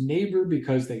owner's neighbor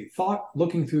because they thought,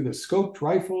 looking through the scoped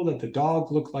rifle, that the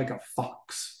dog looked like a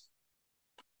fox.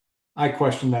 I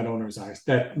questioned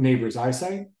that neighbor's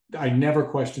eyesight. I never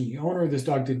questioned the owner. This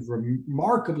dog did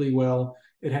remarkably well.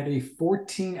 It had a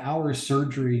 14-hour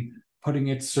surgery putting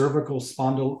its cervical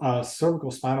spinal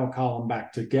column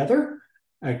back together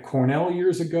at Cornell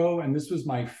years ago. And this was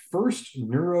my first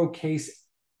neuro case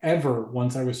ever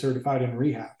once I was certified in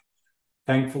rehab.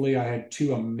 Thankfully, I had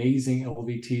two amazing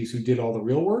LVTs who did all the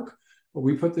real work, but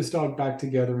we put this dog back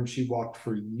together and she walked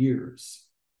for years.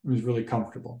 It was really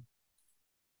comfortable.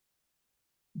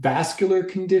 Vascular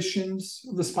conditions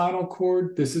of the spinal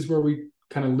cord. This is where we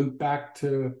kind of loop back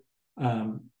to, we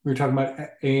were talking about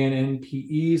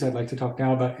ANNPEs. I'd like to talk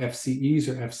now about FCEs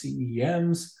or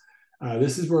FCEMs.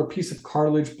 This is where a piece of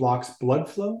cartilage blocks blood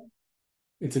flow.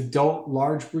 It's adult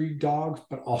large breed dogs,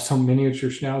 but also miniature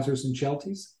schnauzers and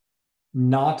shelties.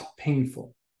 Not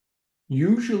painful.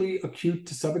 Usually acute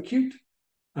to subacute.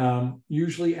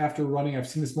 Usually after running, I've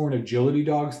seen this more in agility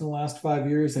dogs in the last 5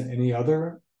 years than any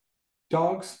other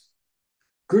dogs.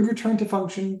 Good return to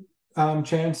function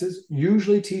chances,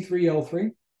 usually T3, L3.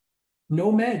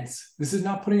 No meds. This is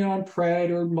not putting it on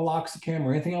PRED or meloxicam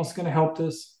or anything else going to help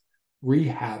this.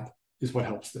 Rehab is what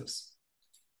helps this.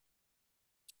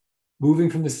 Moving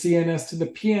from the CNS to the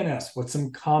PNS, what's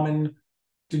some common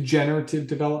degenerative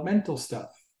developmental stuff?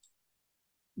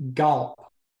 GALP.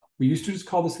 We used to just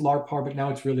call this LARPAR, but now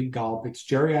it's really GALP. It's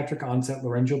geriatric onset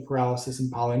laryngeal paralysis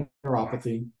and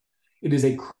polyneuropathy. It is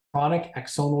a chronic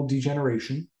axonal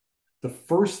degeneration. The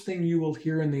first thing you will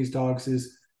hear in these dogs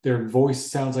is their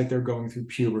voice sounds like they're going through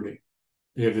puberty.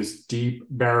 They have this deep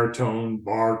baritone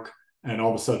bark, and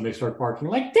all of a sudden they start barking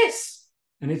like this,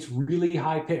 and it's really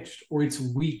high-pitched, or it's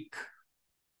weak.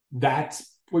 That's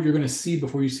what you're going to see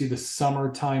before you see the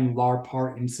summertime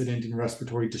LARPAR incident in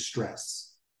respiratory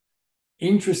distress.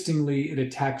 Interestingly, it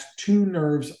attacks two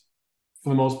nerves for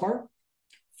the most part.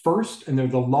 First, and they're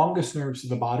the longest nerves of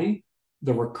the body,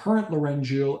 the recurrent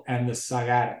laryngeal and the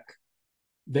sciatic.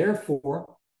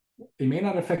 Therefore, they may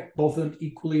not affect both of them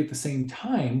equally at the same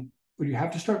time, but you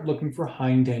have to start looking for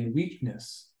hind end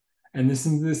weakness. And this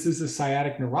is a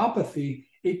sciatic neuropathy.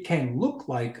 It can look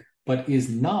like, but is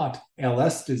not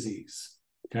LS disease,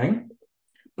 okay?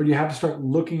 But you have to start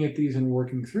looking at these and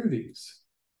working through these.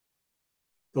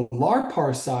 The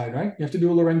LARPAR side, right? You have to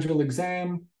do a laryngeal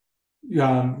exam,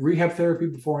 rehab therapy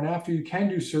before and after. You can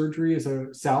do surgery as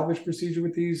a salvage procedure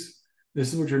with these.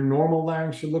 This is what your normal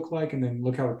larynx should look like, and then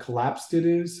look how collapsed it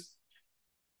is.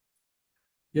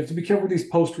 You have to be careful with these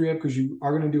post-rehab because you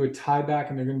are going to do a tie back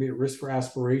and they're going to be at risk for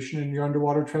aspiration in your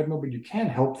underwater treadmill, but you can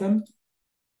help them,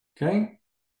 okay?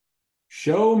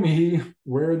 Show me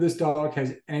where this dog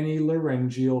has any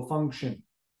laryngeal function.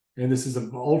 And this is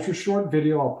an ultra short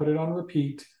video. I'll put it on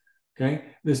repeat. Okay.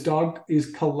 This dog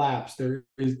is collapsed.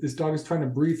 This dog is trying to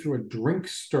breathe through a drink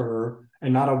stir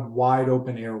and not a wide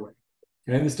open airway.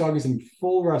 Okay. This dog is in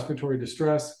full respiratory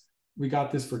distress. We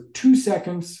got this for 2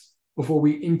 seconds before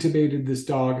we intubated this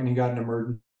dog, and he got an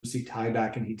emergency tie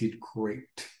back, and he did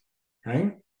great.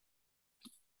 Okay.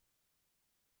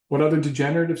 What other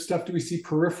degenerative stuff do we see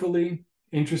peripherally?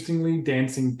 Interestingly,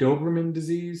 dancing Doberman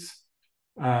disease.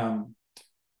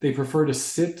 They prefer to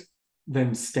sit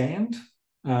than stand.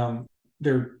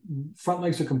 Their front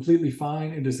legs are completely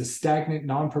fine. It is a stagnant,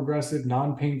 non-progressive,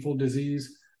 non-painful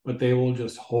disease, but they will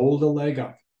just hold a leg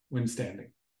up when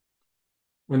standing.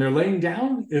 When they're laying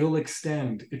down, it'll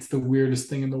extend. It's the weirdest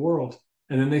thing in the world.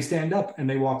 And then they stand up and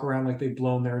they walk around like they've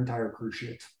blown their entire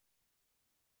cruciate.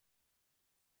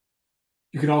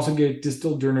 You can also get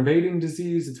distal denervating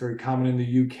disease. It's very common in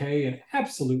the UK and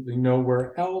absolutely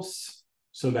nowhere else.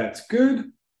 So that's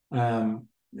good.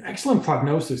 Excellent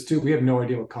prognosis too. We have no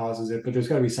idea what causes it, but there's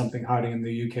got to be something hiding in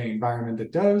the UK environment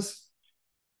that does.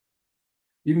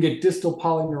 You can get distal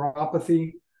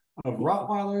polyneuropathy. of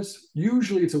Rottweilers.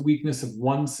 Usually it's a weakness of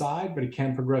one side, but it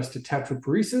can progress to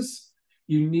tetraparesis.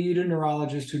 You need a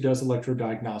neurologist who does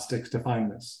electrodiagnostics to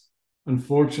find this.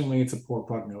 Unfortunately, it's a poor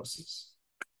prognosis.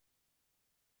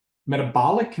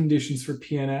 Metabolic conditions for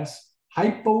PNS,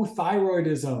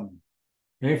 hypothyroidism.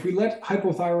 And if we let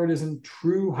hypothyroidism,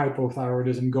 true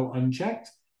hypothyroidism, go unchecked,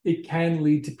 it can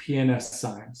lead to PNS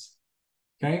signs.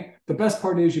 Okay. The best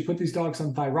part is you put these dogs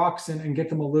on thyroxine and get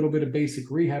them a little bit of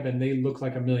basic rehab and they look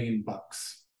like $1 million.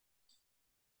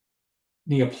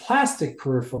 Neoplastic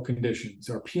peripheral conditions,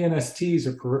 or PNSTs,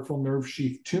 or peripheral nerve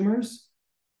sheath tumors,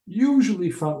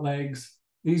 usually front legs.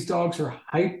 These dogs are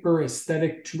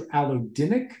hyperesthetic to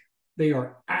allodynic. They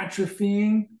are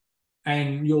atrophying,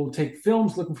 and you'll take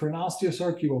films looking for an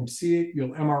osteosarc. You won't see it.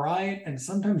 You'll MRI it, and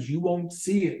sometimes you won't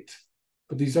see it.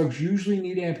 But these dogs usually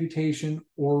need amputation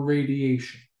or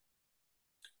radiation.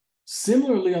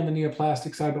 Similarly, on the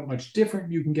neoplastic side, but much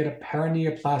different, you can get a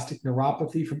paraneoplastic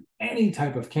neuropathy from any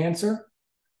type of cancer.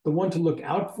 The one to look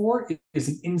out for is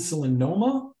an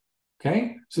insulinoma.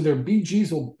 Okay, so their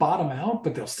BGs will bottom out,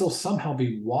 but they'll still somehow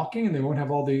be walking, and they won't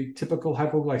have all the typical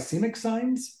hypoglycemic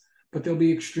signs, but they'll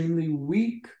be extremely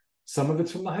weak. Some of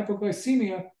it's from the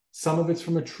hypoglycemia, some of it's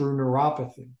from a true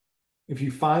neuropathy. If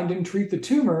you find and treat the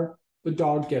tumor, the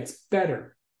dog gets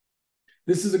better.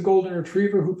 This is a golden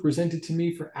retriever who presented to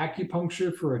me for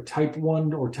acupuncture for a type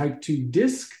 1 or type 2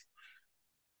 disc.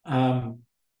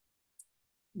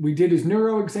 We did his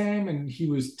neuro exam, and he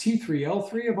was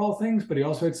T3L3 of all things, but he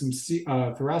also had some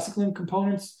thoracic limb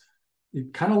components.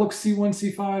 It kind of looks C1,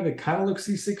 C5. It kind of looks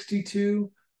C62.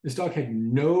 This dog had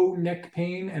no neck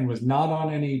pain and was not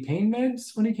on any pain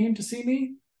meds when he came to see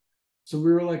me. So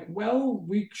we were like, well,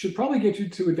 we should probably get you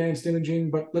to advanced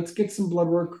imaging, but let's get some blood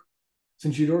work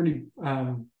since you'd already,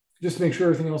 just to make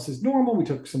sure everything else is normal. We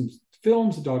took some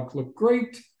films. The dog looked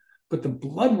great, but the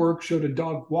blood work showed a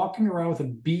dog walking around with a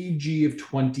BG of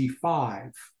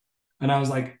 25. And I was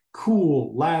like,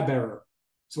 cool, lab error.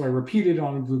 So I repeated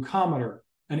on a glucometer,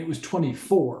 and it was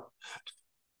 24.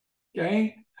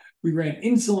 Okay. We ran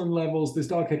insulin levels. This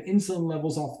dog had insulin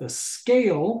levels off the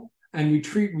scale, and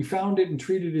we found it and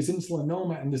treated his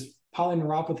insulinoma, and this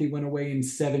polyneuropathy went away in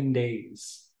 7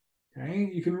 days. Okay,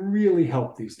 you can really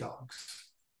help these dogs.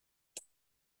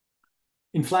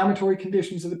 Inflammatory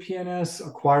conditions of the PNS,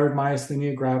 acquired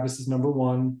myasthenia gravis is number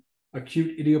 1.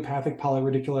 Acute idiopathic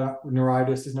polyradicular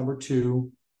neuritis is number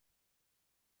 2.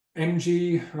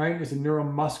 MG, right, is a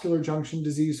neuromuscular junction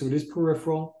disease, so it is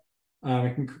peripheral.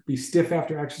 It can be stiff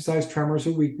after exercise, tremors,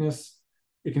 or weakness.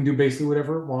 It can do basically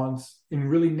whatever it wants. In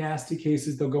really nasty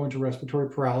cases, they'll go into respiratory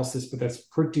paralysis, but that's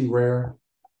pretty rare.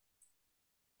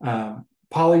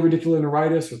 Polyradicular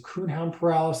neuritis or coonhound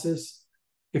paralysis.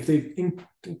 If they've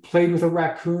played with a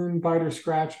raccoon, bite or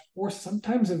scratch, or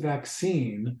sometimes a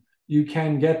vaccine, you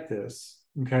can get this,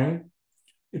 okay?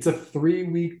 It's a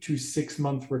 3-week to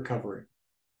 6-month recovery.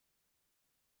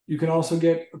 You can also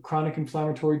get a chronic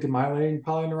inflammatory demyelinating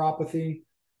polyneuropathy.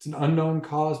 It's an unknown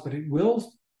cause, but it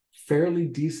will fairly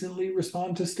decently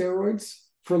respond to steroids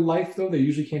for life, though. They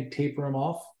usually can't taper them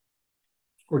off,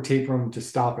 or taper them to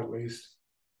stop at least.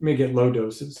 You may get low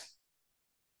doses.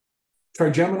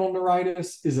 Trigeminal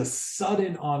neuritis is a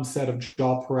sudden onset of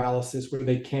jaw paralysis where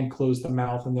they can't close the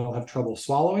mouth and they'll have trouble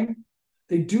swallowing.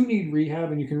 They do need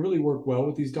rehab, and you can really work well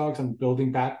with these dogs on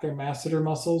building back their masseter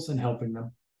muscles and helping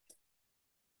them.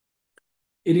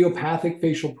 Idiopathic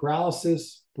facial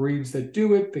paralysis, breeds that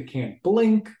do it, they can't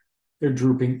blink, they're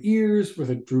drooping ears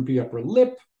with a droopy upper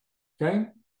lip, okay?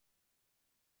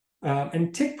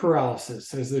 And tick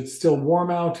paralysis, as it's still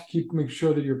warm out, make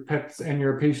sure that your pets and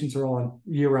your patients are all on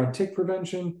year-round tick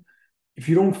prevention. If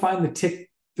you don't find the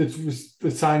tick,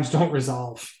 the signs don't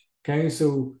resolve, okay?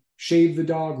 So shave the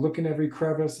dog, look in every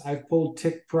crevice. I've pulled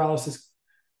tick paralysis,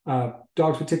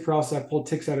 dogs with tick paralysis, I've pulled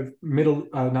ticks out of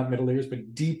not middle ears,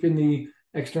 but deep in the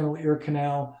external ear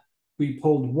canal. We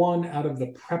pulled one out of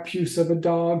the prepuce of a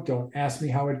dog. Don't ask me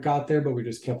how it got there, but we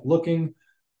just kept looking,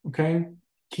 okay?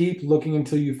 Keep looking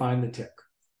until you find the tick.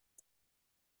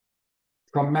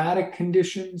 Traumatic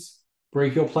conditions,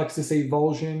 brachial plexus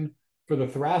avulsion for the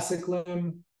thoracic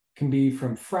limb, can be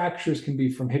from fractures, can be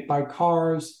from hit by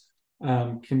cars,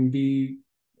 can be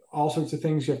all sorts of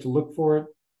things. You have to look for it.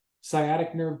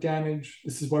 Sciatic nerve damage.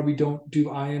 This is why we don't do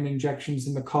iron injections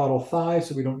in the caudal thigh,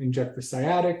 so we don't inject the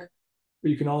sciatic. But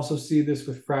you can also see this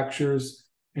with fractures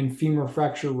and femur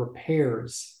fracture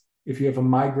repairs. If you have a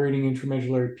migrating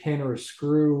intramedullary pin or a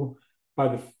screw by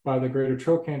the greater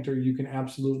trochanter, you can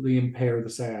absolutely impair the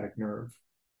sciatic nerve.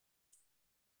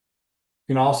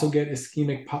 You can also get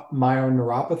ischemic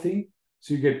myoneuropathy.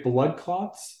 So you get blood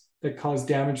clots that cause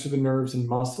damage to the nerves and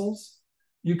muscles.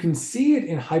 You can see it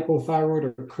in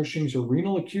hypothyroid or Cushing's or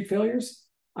renal acute failures.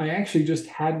 I actually just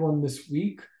had one this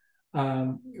week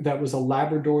that was a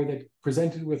Labrador that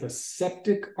presented with a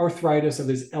septic arthritis of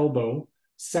his elbow,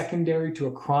 secondary to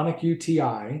a chronic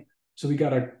UTI. So we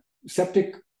got a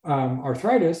septic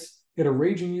arthritis, he had a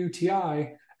raging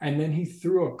UTI, and then he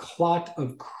threw a clot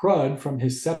of crud from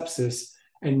his sepsis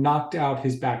and knocked out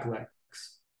his back legs.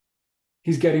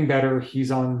 He's getting better.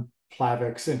 He's on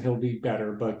Plavix and he'll be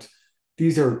better, but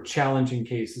these are challenging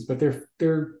cases, but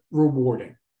they're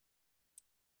rewarding.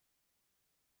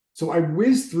 So I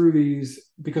whizzed through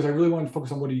these because I really wanted to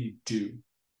focus on what do you do.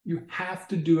 You have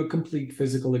to do a complete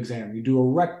physical exam. You do a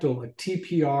rectal, a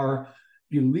TPR,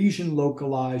 you lesion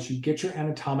localize, you get your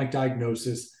anatomic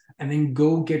diagnosis, and then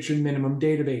go get your minimum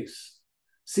database.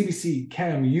 CBC,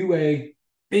 Chem, UA,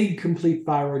 big complete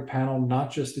thyroid panel, not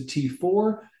just a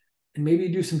T4, and maybe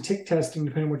do some tick testing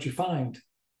depending on what you find.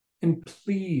 And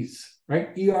please, right?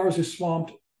 ERs are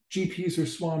swamped, GPs are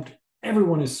swamped,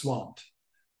 everyone is swamped.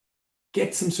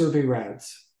 Get some survey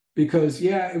rads because,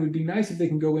 yeah, it would be nice if they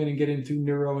can go in and get into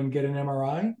neuro and get an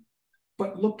MRI,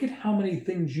 but look at how many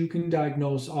things you can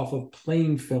diagnose off of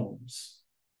plain films,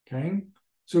 okay?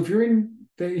 So if you're in,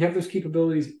 you have those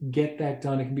capabilities, get that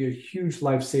done. It can be a huge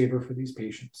lifesaver for these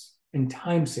patients and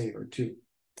time saver too.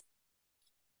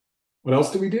 What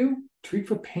else do we do? Treat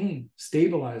for pain,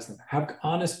 stabilize them, have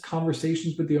honest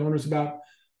conversations with the owners about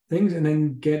things, and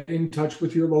then get in touch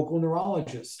with your local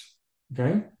neurologist,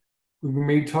 okay? We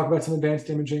may talk about some advanced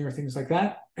imaging or things like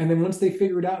that. And then once they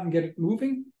figure it out and get it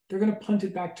moving, they're going to punt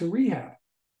it back to rehab.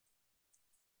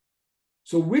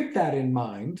 So with that in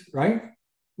mind, right,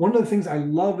 one of the things I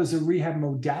love as a rehab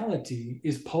modality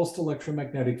is pulsed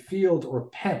electromagnetic field or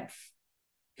PEMF,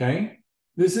 okay?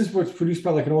 This is what's produced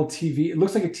by like an old TV. It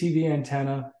looks like a TV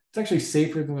antenna. It's actually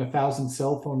safer than 1,000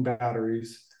 cell phone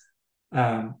batteries.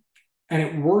 And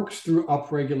it works through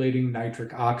upregulating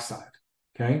nitric oxide.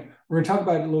 Okay, we're going to talk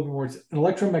about it a little bit more. It's an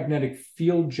electromagnetic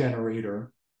field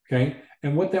generator. Okay,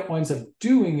 and what that winds up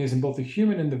doing is, in both the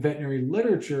human and the veterinary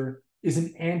literature, is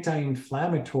an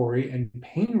anti-inflammatory and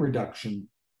pain reduction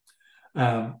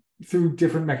through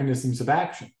different mechanisms of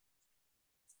action.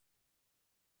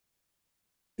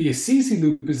 The Assisi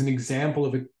loop is an example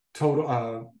of a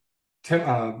total,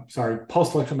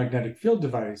 pulsed electromagnetic field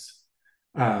device.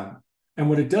 And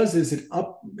what it does is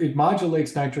it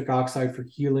modulates nitric oxide for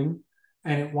healing,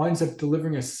 and it winds up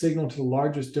delivering a signal to the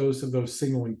largest dose of those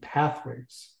signaling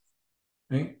pathways,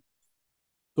 right?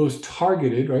 Those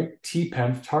targeted, right,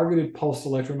 TPEMF, targeted pulsed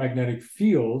electromagnetic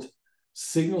field,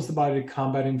 signals the body to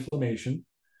combat inflammation,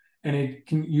 and it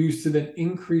can use to then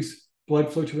increase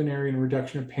blood flow to an area and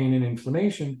reduction of pain and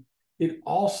inflammation. It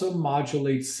also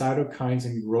modulates cytokines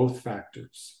and growth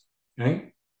factors,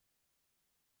 right?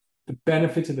 The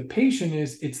benefit to the patient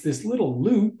is it's this little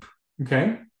loop,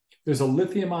 okay? There's a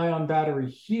lithium-ion battery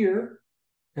here,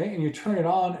 okay? And you turn it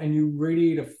on and you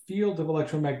radiate a field of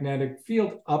electromagnetic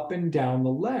field up and down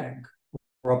the leg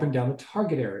or up and down the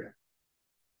target area,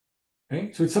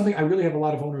 okay? So it's something I really have a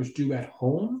lot of owners do at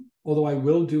home, although I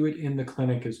will do it in the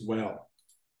clinic as well.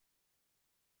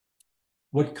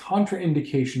 What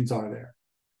contraindications are there?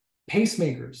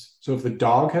 Pacemakers. So if the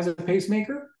dog has a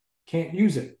pacemaker, can't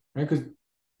use it, right? Because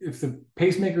if the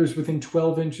pacemaker is within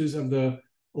 12 inches of the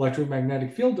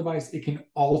electromagnetic field device, it can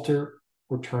alter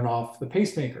or turn off the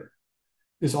pacemaker.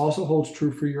 This also holds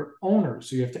true for your owner.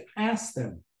 So you have to ask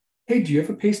them, hey, do you have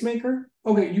a pacemaker?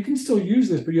 Okay, you can still use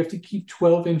this, but you have to keep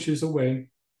 12 inches away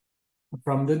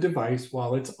from the device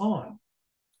while it's on.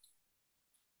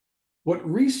 What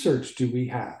research do we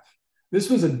have? This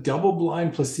was a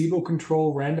double-blind,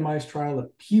 placebo-controlled randomized trial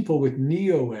of people with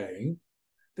NEOA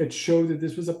that showed that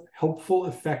this was a helpful,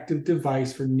 effective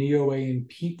device for NEOA in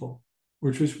people,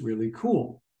 which was really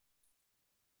cool.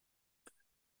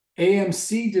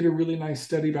 AMC did a really nice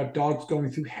study about dogs going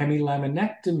through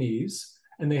hemilaminectomies,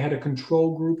 and they had a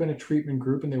control group and a treatment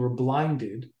group, and they were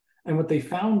blinded. And what they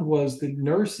found was the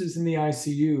nurses in the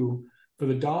ICU, for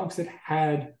the dogs that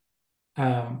had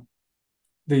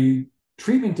the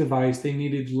treatment device, they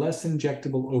needed less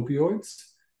injectable opioids,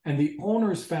 and the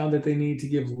owners found that they need to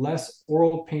give less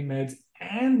oral pain meds,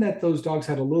 and that those dogs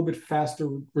had a little bit faster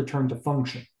return to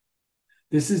function.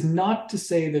 This is not to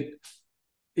say that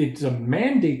it's a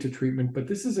mandate to treatment, but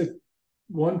this is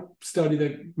one study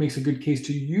that makes a good case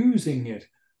to using it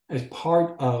as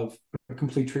part of a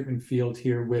complete treatment field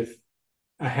here with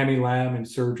a hemilam and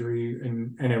surgery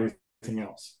and everything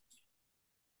else.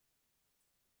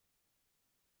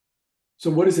 So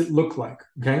what does it look like?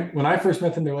 Okay, when I first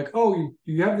met them, they're like, oh,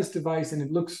 you have this device and it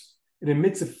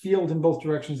emits a field in both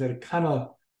directions that it kind of,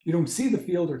 you don't see the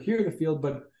field or hear the field,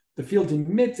 but the field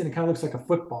emits and it kind of looks like a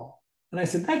football. And I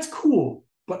said, that's cool,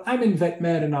 but I'm in vet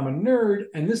med and I'm a nerd,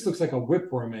 and this looks like a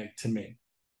whipworm egg to me.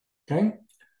 Okay.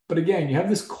 But again, you have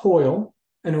this coil,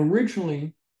 and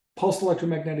originally pulsed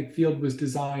electromagnetic field was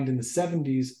designed in the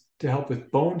 70s to help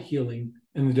with bone healing,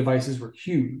 and the devices were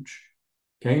huge.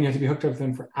 Okay. And you have to be hooked up with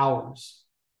them for hours.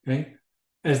 Okay.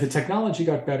 As the technology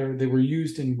got better, they were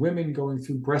used in women going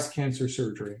through breast cancer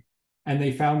surgery. And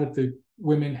they found that the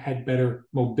women had better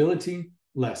mobility,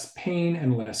 less pain,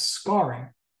 and less scarring.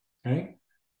 Okay.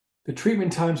 The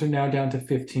treatment times are now down to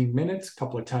 15 minutes, a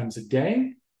couple of times a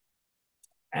day.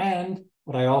 And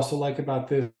what I also like about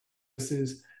this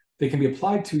is they can be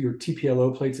applied to your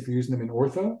TPLO plates if you're using them in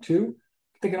ortho too.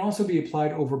 But they can also be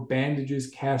applied over bandages,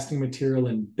 casting material,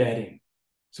 and bedding.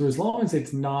 So as long as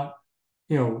it's not,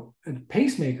 a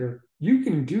pacemaker, you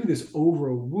can do this over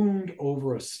a wound,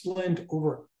 over a splint,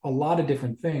 over a lot of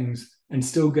different things and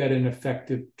still get an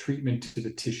effective treatment to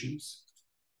the tissues.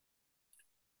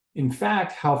 In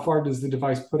fact, how far does the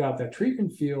device put out that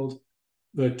treatment field?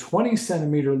 The 20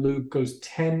 centimeter loop goes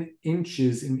 10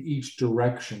 inches in each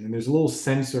direction. And there's a little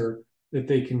sensor that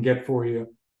they can get for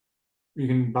you. You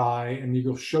can buy, and you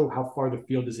will show how far the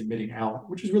field is emitting out,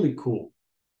 which is really cool.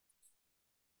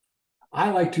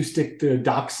 I like to stick the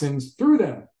dachshunds through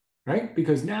them, right?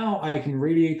 Because now I can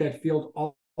radiate that field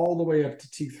all the way up to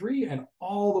T3 and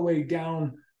all the way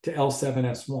down to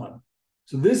L7S1.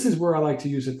 So this is where I like to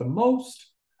use it the most.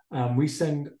 We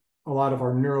send a lot of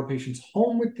our neuro patients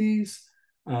home with these.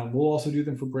 We'll also do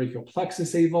them for brachial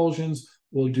plexus avulsions.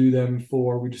 We'll do them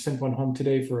we just sent one home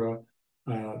today for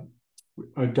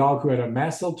a dog who had a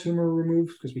mast cell tumor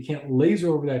removed, because we can't laser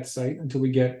over that site until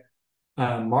we get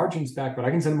margins back, but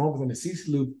I can send them home with an assist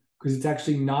loop because it's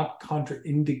actually not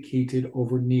contraindicated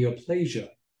over neoplasia,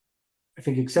 I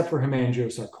think, except for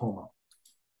hemangiosarcoma.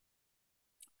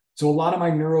 So a lot of my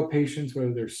neuro patients,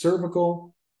 whether they're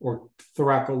cervical or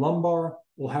thoracolumbar,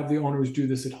 will have the owners do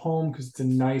this at home because it's a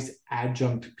nice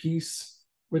adjunct piece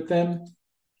with them,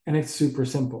 and it's super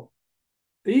simple.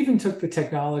 They even took the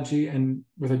technology and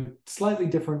with a slightly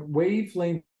different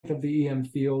wavelength of the EM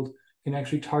field can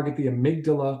actually target the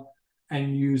amygdala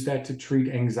and use that to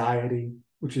treat anxiety,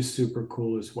 which is super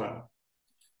cool as well.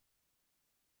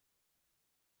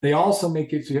 They also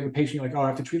make it so you have a patient, you're like, oh, I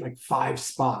have to treat like 5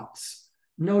 spots.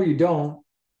 No, you don't.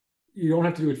 You don't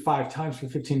have to do it 5 times for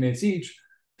 15 minutes each.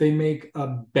 They make a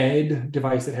bed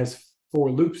device that has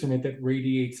 4 loops in it that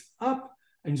radiates up.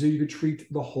 And so you could treat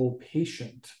the whole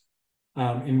patient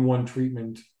in one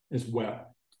treatment as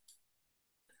well.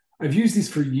 I've used these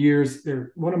for years.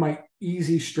 They're one of my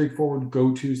easy, straightforward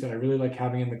go-tos that I really like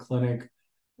having in the clinic.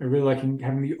 I really like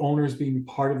having the owners being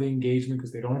part of the engagement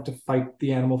because they don't have to fight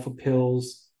the animal for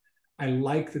pills. I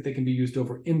like that they can be used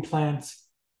over implants.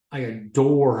 I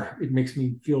adore, it makes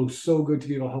me feel so good to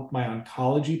be able to help my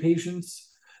oncology patients,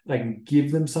 that I can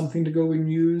give them something to go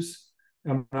and use.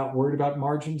 I'm not worried about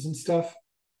margins and stuff.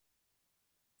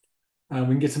 We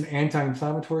can get some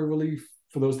anti-inflammatory relief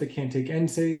for those that can't take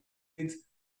NSAIDs.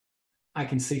 I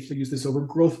can safely use this over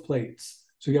growth plates.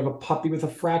 So you have a puppy with a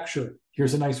fracture.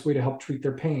 Here's a nice way to help treat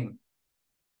their pain.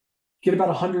 Get about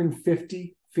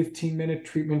 150 15-minute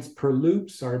treatments per loop.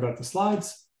 Sorry about the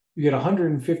slides. You get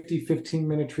 150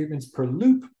 15-minute treatments per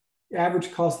loop. The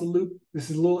average cost of the loop, this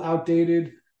is a little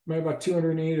outdated, maybe about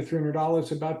 $280 to $300,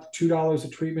 so about $2 a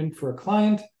treatment for a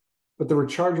client. But the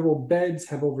rechargeable beds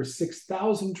have over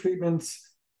 6,000 treatments,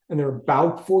 and they're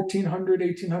about $1,400,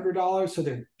 $1,800. So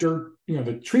they're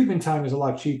the treatment time is a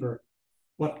lot cheaper.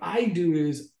 What I do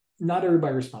is not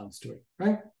everybody responds to it,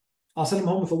 right? I'll send them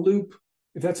home with a loop.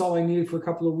 If that's all I needed for a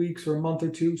couple of weeks or a month or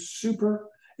two, super.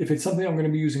 If it's something I'm going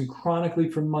to be using chronically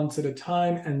for months at a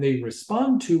time and they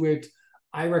respond to it,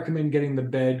 I recommend getting the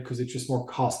bed because it's just more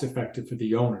cost effective for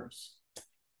the owners.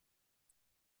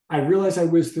 I realize I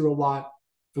whizzed through a lot.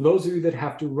 For those of you that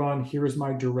have to run, here is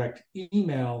my direct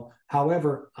email.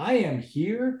 However, I am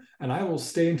here and I will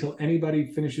stay until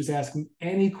anybody finishes asking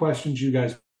any questions you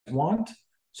guys want.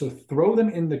 So throw them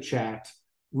in the chat.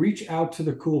 Reach out to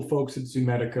the cool folks at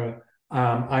Zomedica.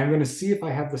 I'm going to see if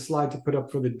I have the slide to put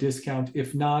up for the discount.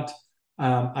 If not,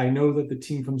 I know that the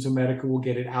team from Zomedica will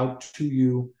get it out to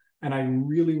you. And I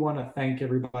really want to thank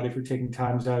everybody for taking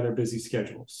time out of their busy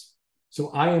schedules. So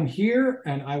I am here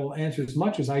and I will answer as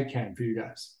much as I can for you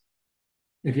guys.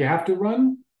 If you have to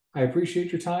run, I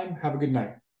appreciate your time. Have a good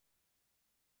night.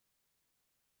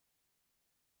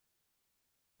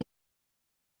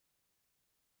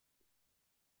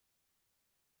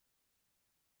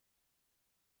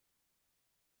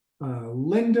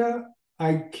 Linda,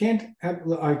 I can't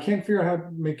figure out how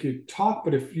to make you talk,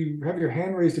 but if you have your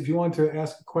hand raised, if you want to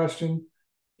ask a question,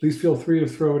 please feel free to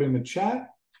throw it in the chat.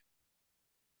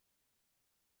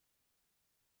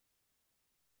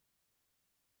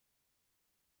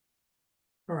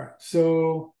 All right.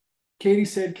 So Katie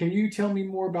said, can you tell me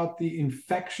more about the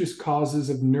infectious causes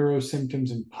of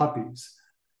neurosymptoms in puppies?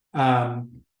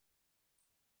 Um,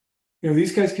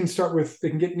 these guys can start with, they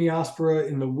can get Neospora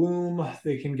in the womb,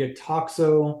 they can get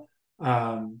toxo.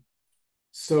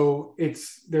 So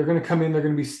they're going to come in, they're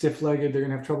going to be stiff-legged, they're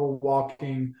going to have trouble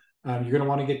walking. You're going to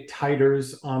want to get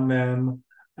titers on them.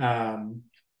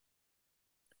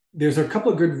 There's a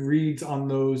couple of good reads on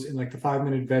those in like the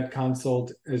 5-minute vet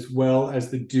consult, as well as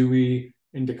the Dewey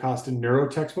and DaCosta neuro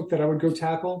textbook that I would go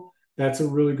tackle. That's a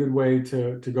really good way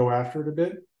to go after it a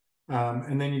bit.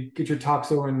 And then you get your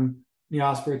toxo and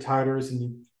Neospora titers, and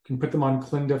you can put them on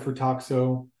Clinda for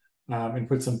toxo, and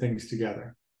put some things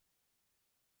together.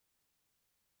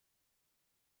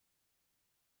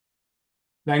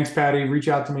 Thanks, Patty. Reach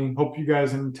out to me. Hope you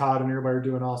guys and Todd and everybody are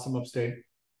doing awesome upstate.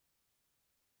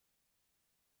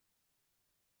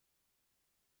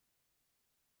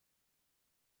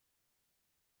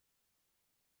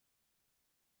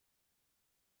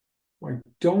 I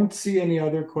don't see any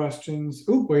other questions.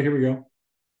 Oh, wait, here we go.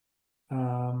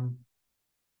 Now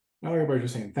everybody's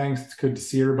just saying thanks. It's good to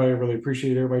see everybody. I really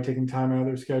appreciate everybody taking time out of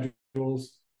their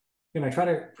schedules. And I try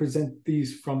to present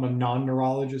these from a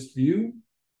non-neurologist view.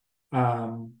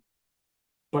 But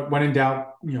when in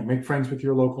doubt, make friends with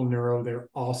your local neuro. They're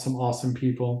awesome, awesome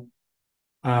people.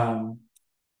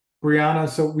 Brianna,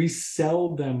 so we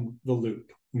sell them the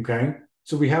loop, okay?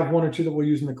 So we have one or two that we'll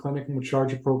use in the clinic, and we'll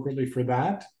charge appropriately for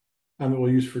that. And that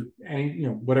we'll use for any,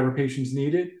 whatever patients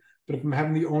need it. But if I'm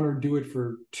having the owner do it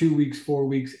for 2 weeks, 4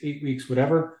 weeks, 8 weeks,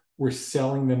 whatever, we're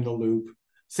selling them the loop.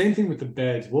 Same thing with the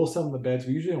beds. We'll sell them the beds.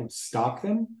 We usually don't stock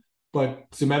them,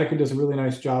 but Zomedica does a really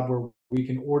nice job where we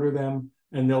can order them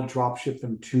and they'll drop ship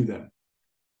them to them.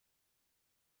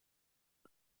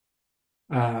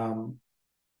 I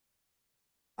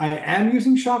am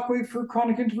using Shockwave for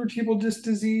chronic intervertebral disc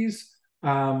disease,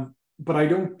 but I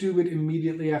don't do it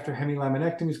immediately after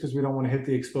hemilaminectomies because we don't want to hit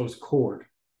the exposed cord.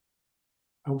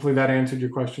 Hopefully that answered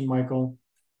your question, Michael.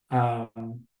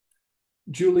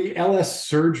 Julie, LS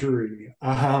surgery.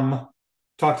 Talk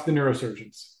to the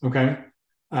neurosurgeons, okay?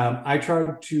 I try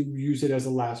to use it as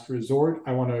a last resort.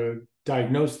 I want to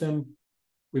diagnose them.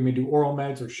 We may do oral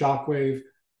meds or Shockwave,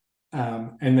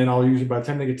 and then I'll use it by the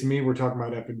time they get to me. We're talking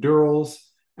about epidurals,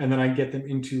 and then I get them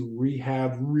into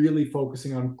rehab, really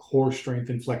focusing on core strength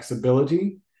and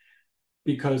flexibility,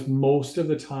 because most of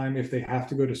the time, if they have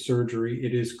to go to surgery,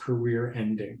 it is career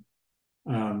ending.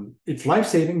 It's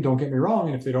life-saving, don't get me wrong,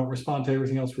 and if they don't respond to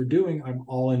everything else we're doing, I'm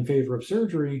all in favor of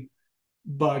surgery,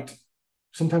 but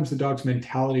sometimes the dog's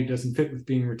mentality doesn't fit with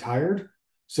being retired.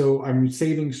 So I'm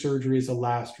saving surgery as a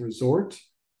last resort.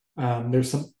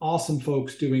 There's some awesome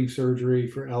folks doing surgery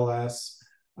for LS.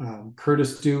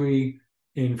 Curtis Dewey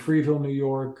in Freeville, New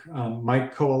York,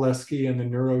 Mike Kowaleski and the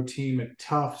neuro team at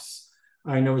Tufts.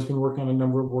 I know has been working on a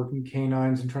number of working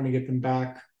canines and trying to get them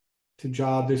back to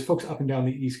job. There's folks up and down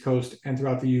the East Coast and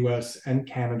throughout the US and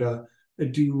Canada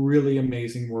that do really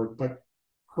amazing work. But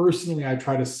personally, I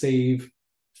try to save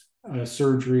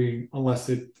surgery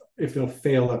if they'll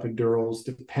fail epidurals,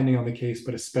 depending on the case,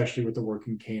 but especially with the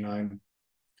working canine.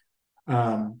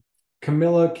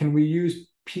 Camilla, can we use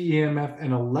PEMF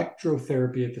and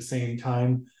electrotherapy at the same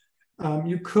time?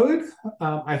 You could.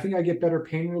 I think I get better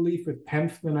pain relief with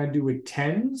PEMF than I do with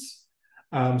TENS.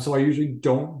 So I usually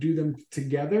don't do them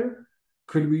together.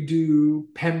 Could we do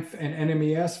PEMF and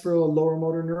NMES for a lower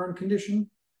motor neuron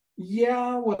condition?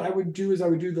 Yeah, what I would do is I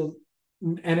would do the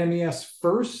NMES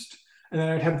first, and then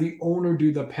I'd have the owner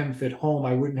do the PEMF at home.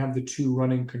 I wouldn't have the two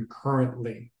running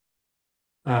concurrently.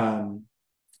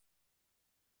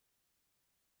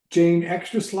 Jane,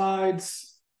 extra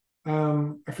slides.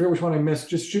 I forget which one I missed.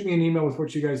 Just shoot me an email with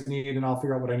what you guys need, and I'll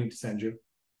figure out what I need to send you.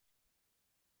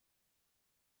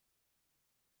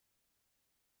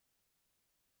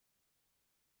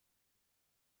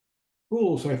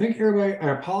 Cool. So I think everybody, I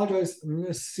apologize. I'm going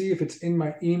to see if it's in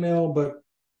my email, but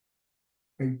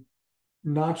I'm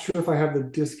not sure if I have the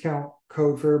discount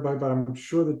code for everybody, but I'm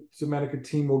sure the Zomedica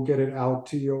team will get it out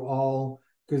to you all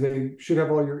because they should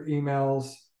have all your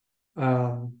emails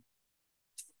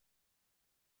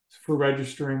for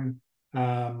registering.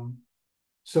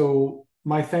 So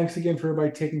my thanks again for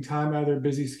everybody taking time out of their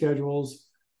busy schedules.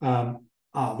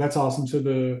 That's awesome.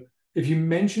 So if you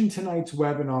mention tonight's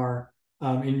webinar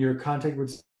in your contact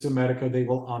with Zomedica, they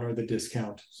will honor the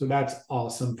discount. So that's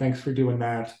awesome. Thanks for doing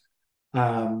that.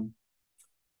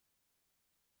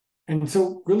 And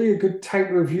so really a good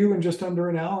tight review in just under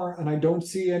an hour, and I don't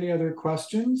see any other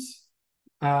questions.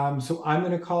 So I'm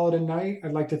going to call it a night.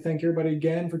 I'd like to thank everybody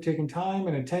again for taking time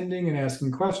and attending and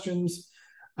asking questions.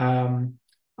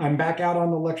 I'm back out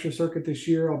on the lecture circuit this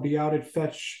year. I'll be out at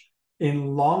Fetch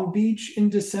in Long Beach in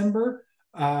December.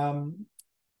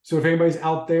 So if anybody's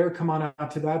out there, come on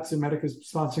out to that. Zomedica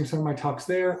is sponsoring some of my talks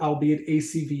there. I'll be at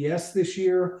ACVS this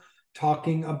year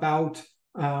talking about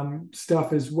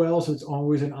stuff as well. So it's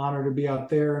always an honor to be out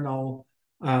there. And I'll,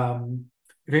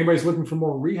 if anybody's looking for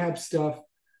more rehab stuff,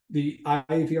 the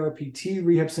IVRPT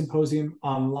Rehab Symposium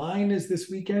online is this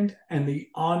weekend, and the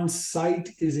on-site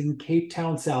is in Cape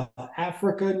Town, South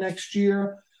Africa next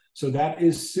year. So that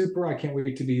is super. I can't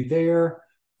wait to be there.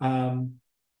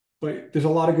 But there's a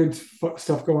lot of good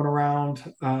stuff going around.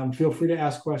 Feel free to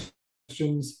ask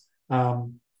questions.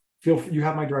 You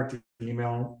have my direct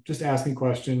email. Just ask me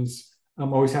questions.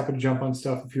 I'm always happy to jump on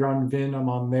stuff. If you're on Vin, I'm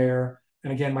on there.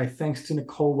 And again, my thanks to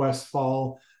Nicole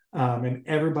Westfall and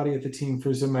everybody at the team for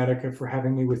Zomedica for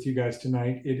having me with you guys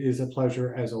tonight. It is a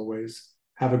pleasure as always.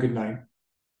 Have a good night.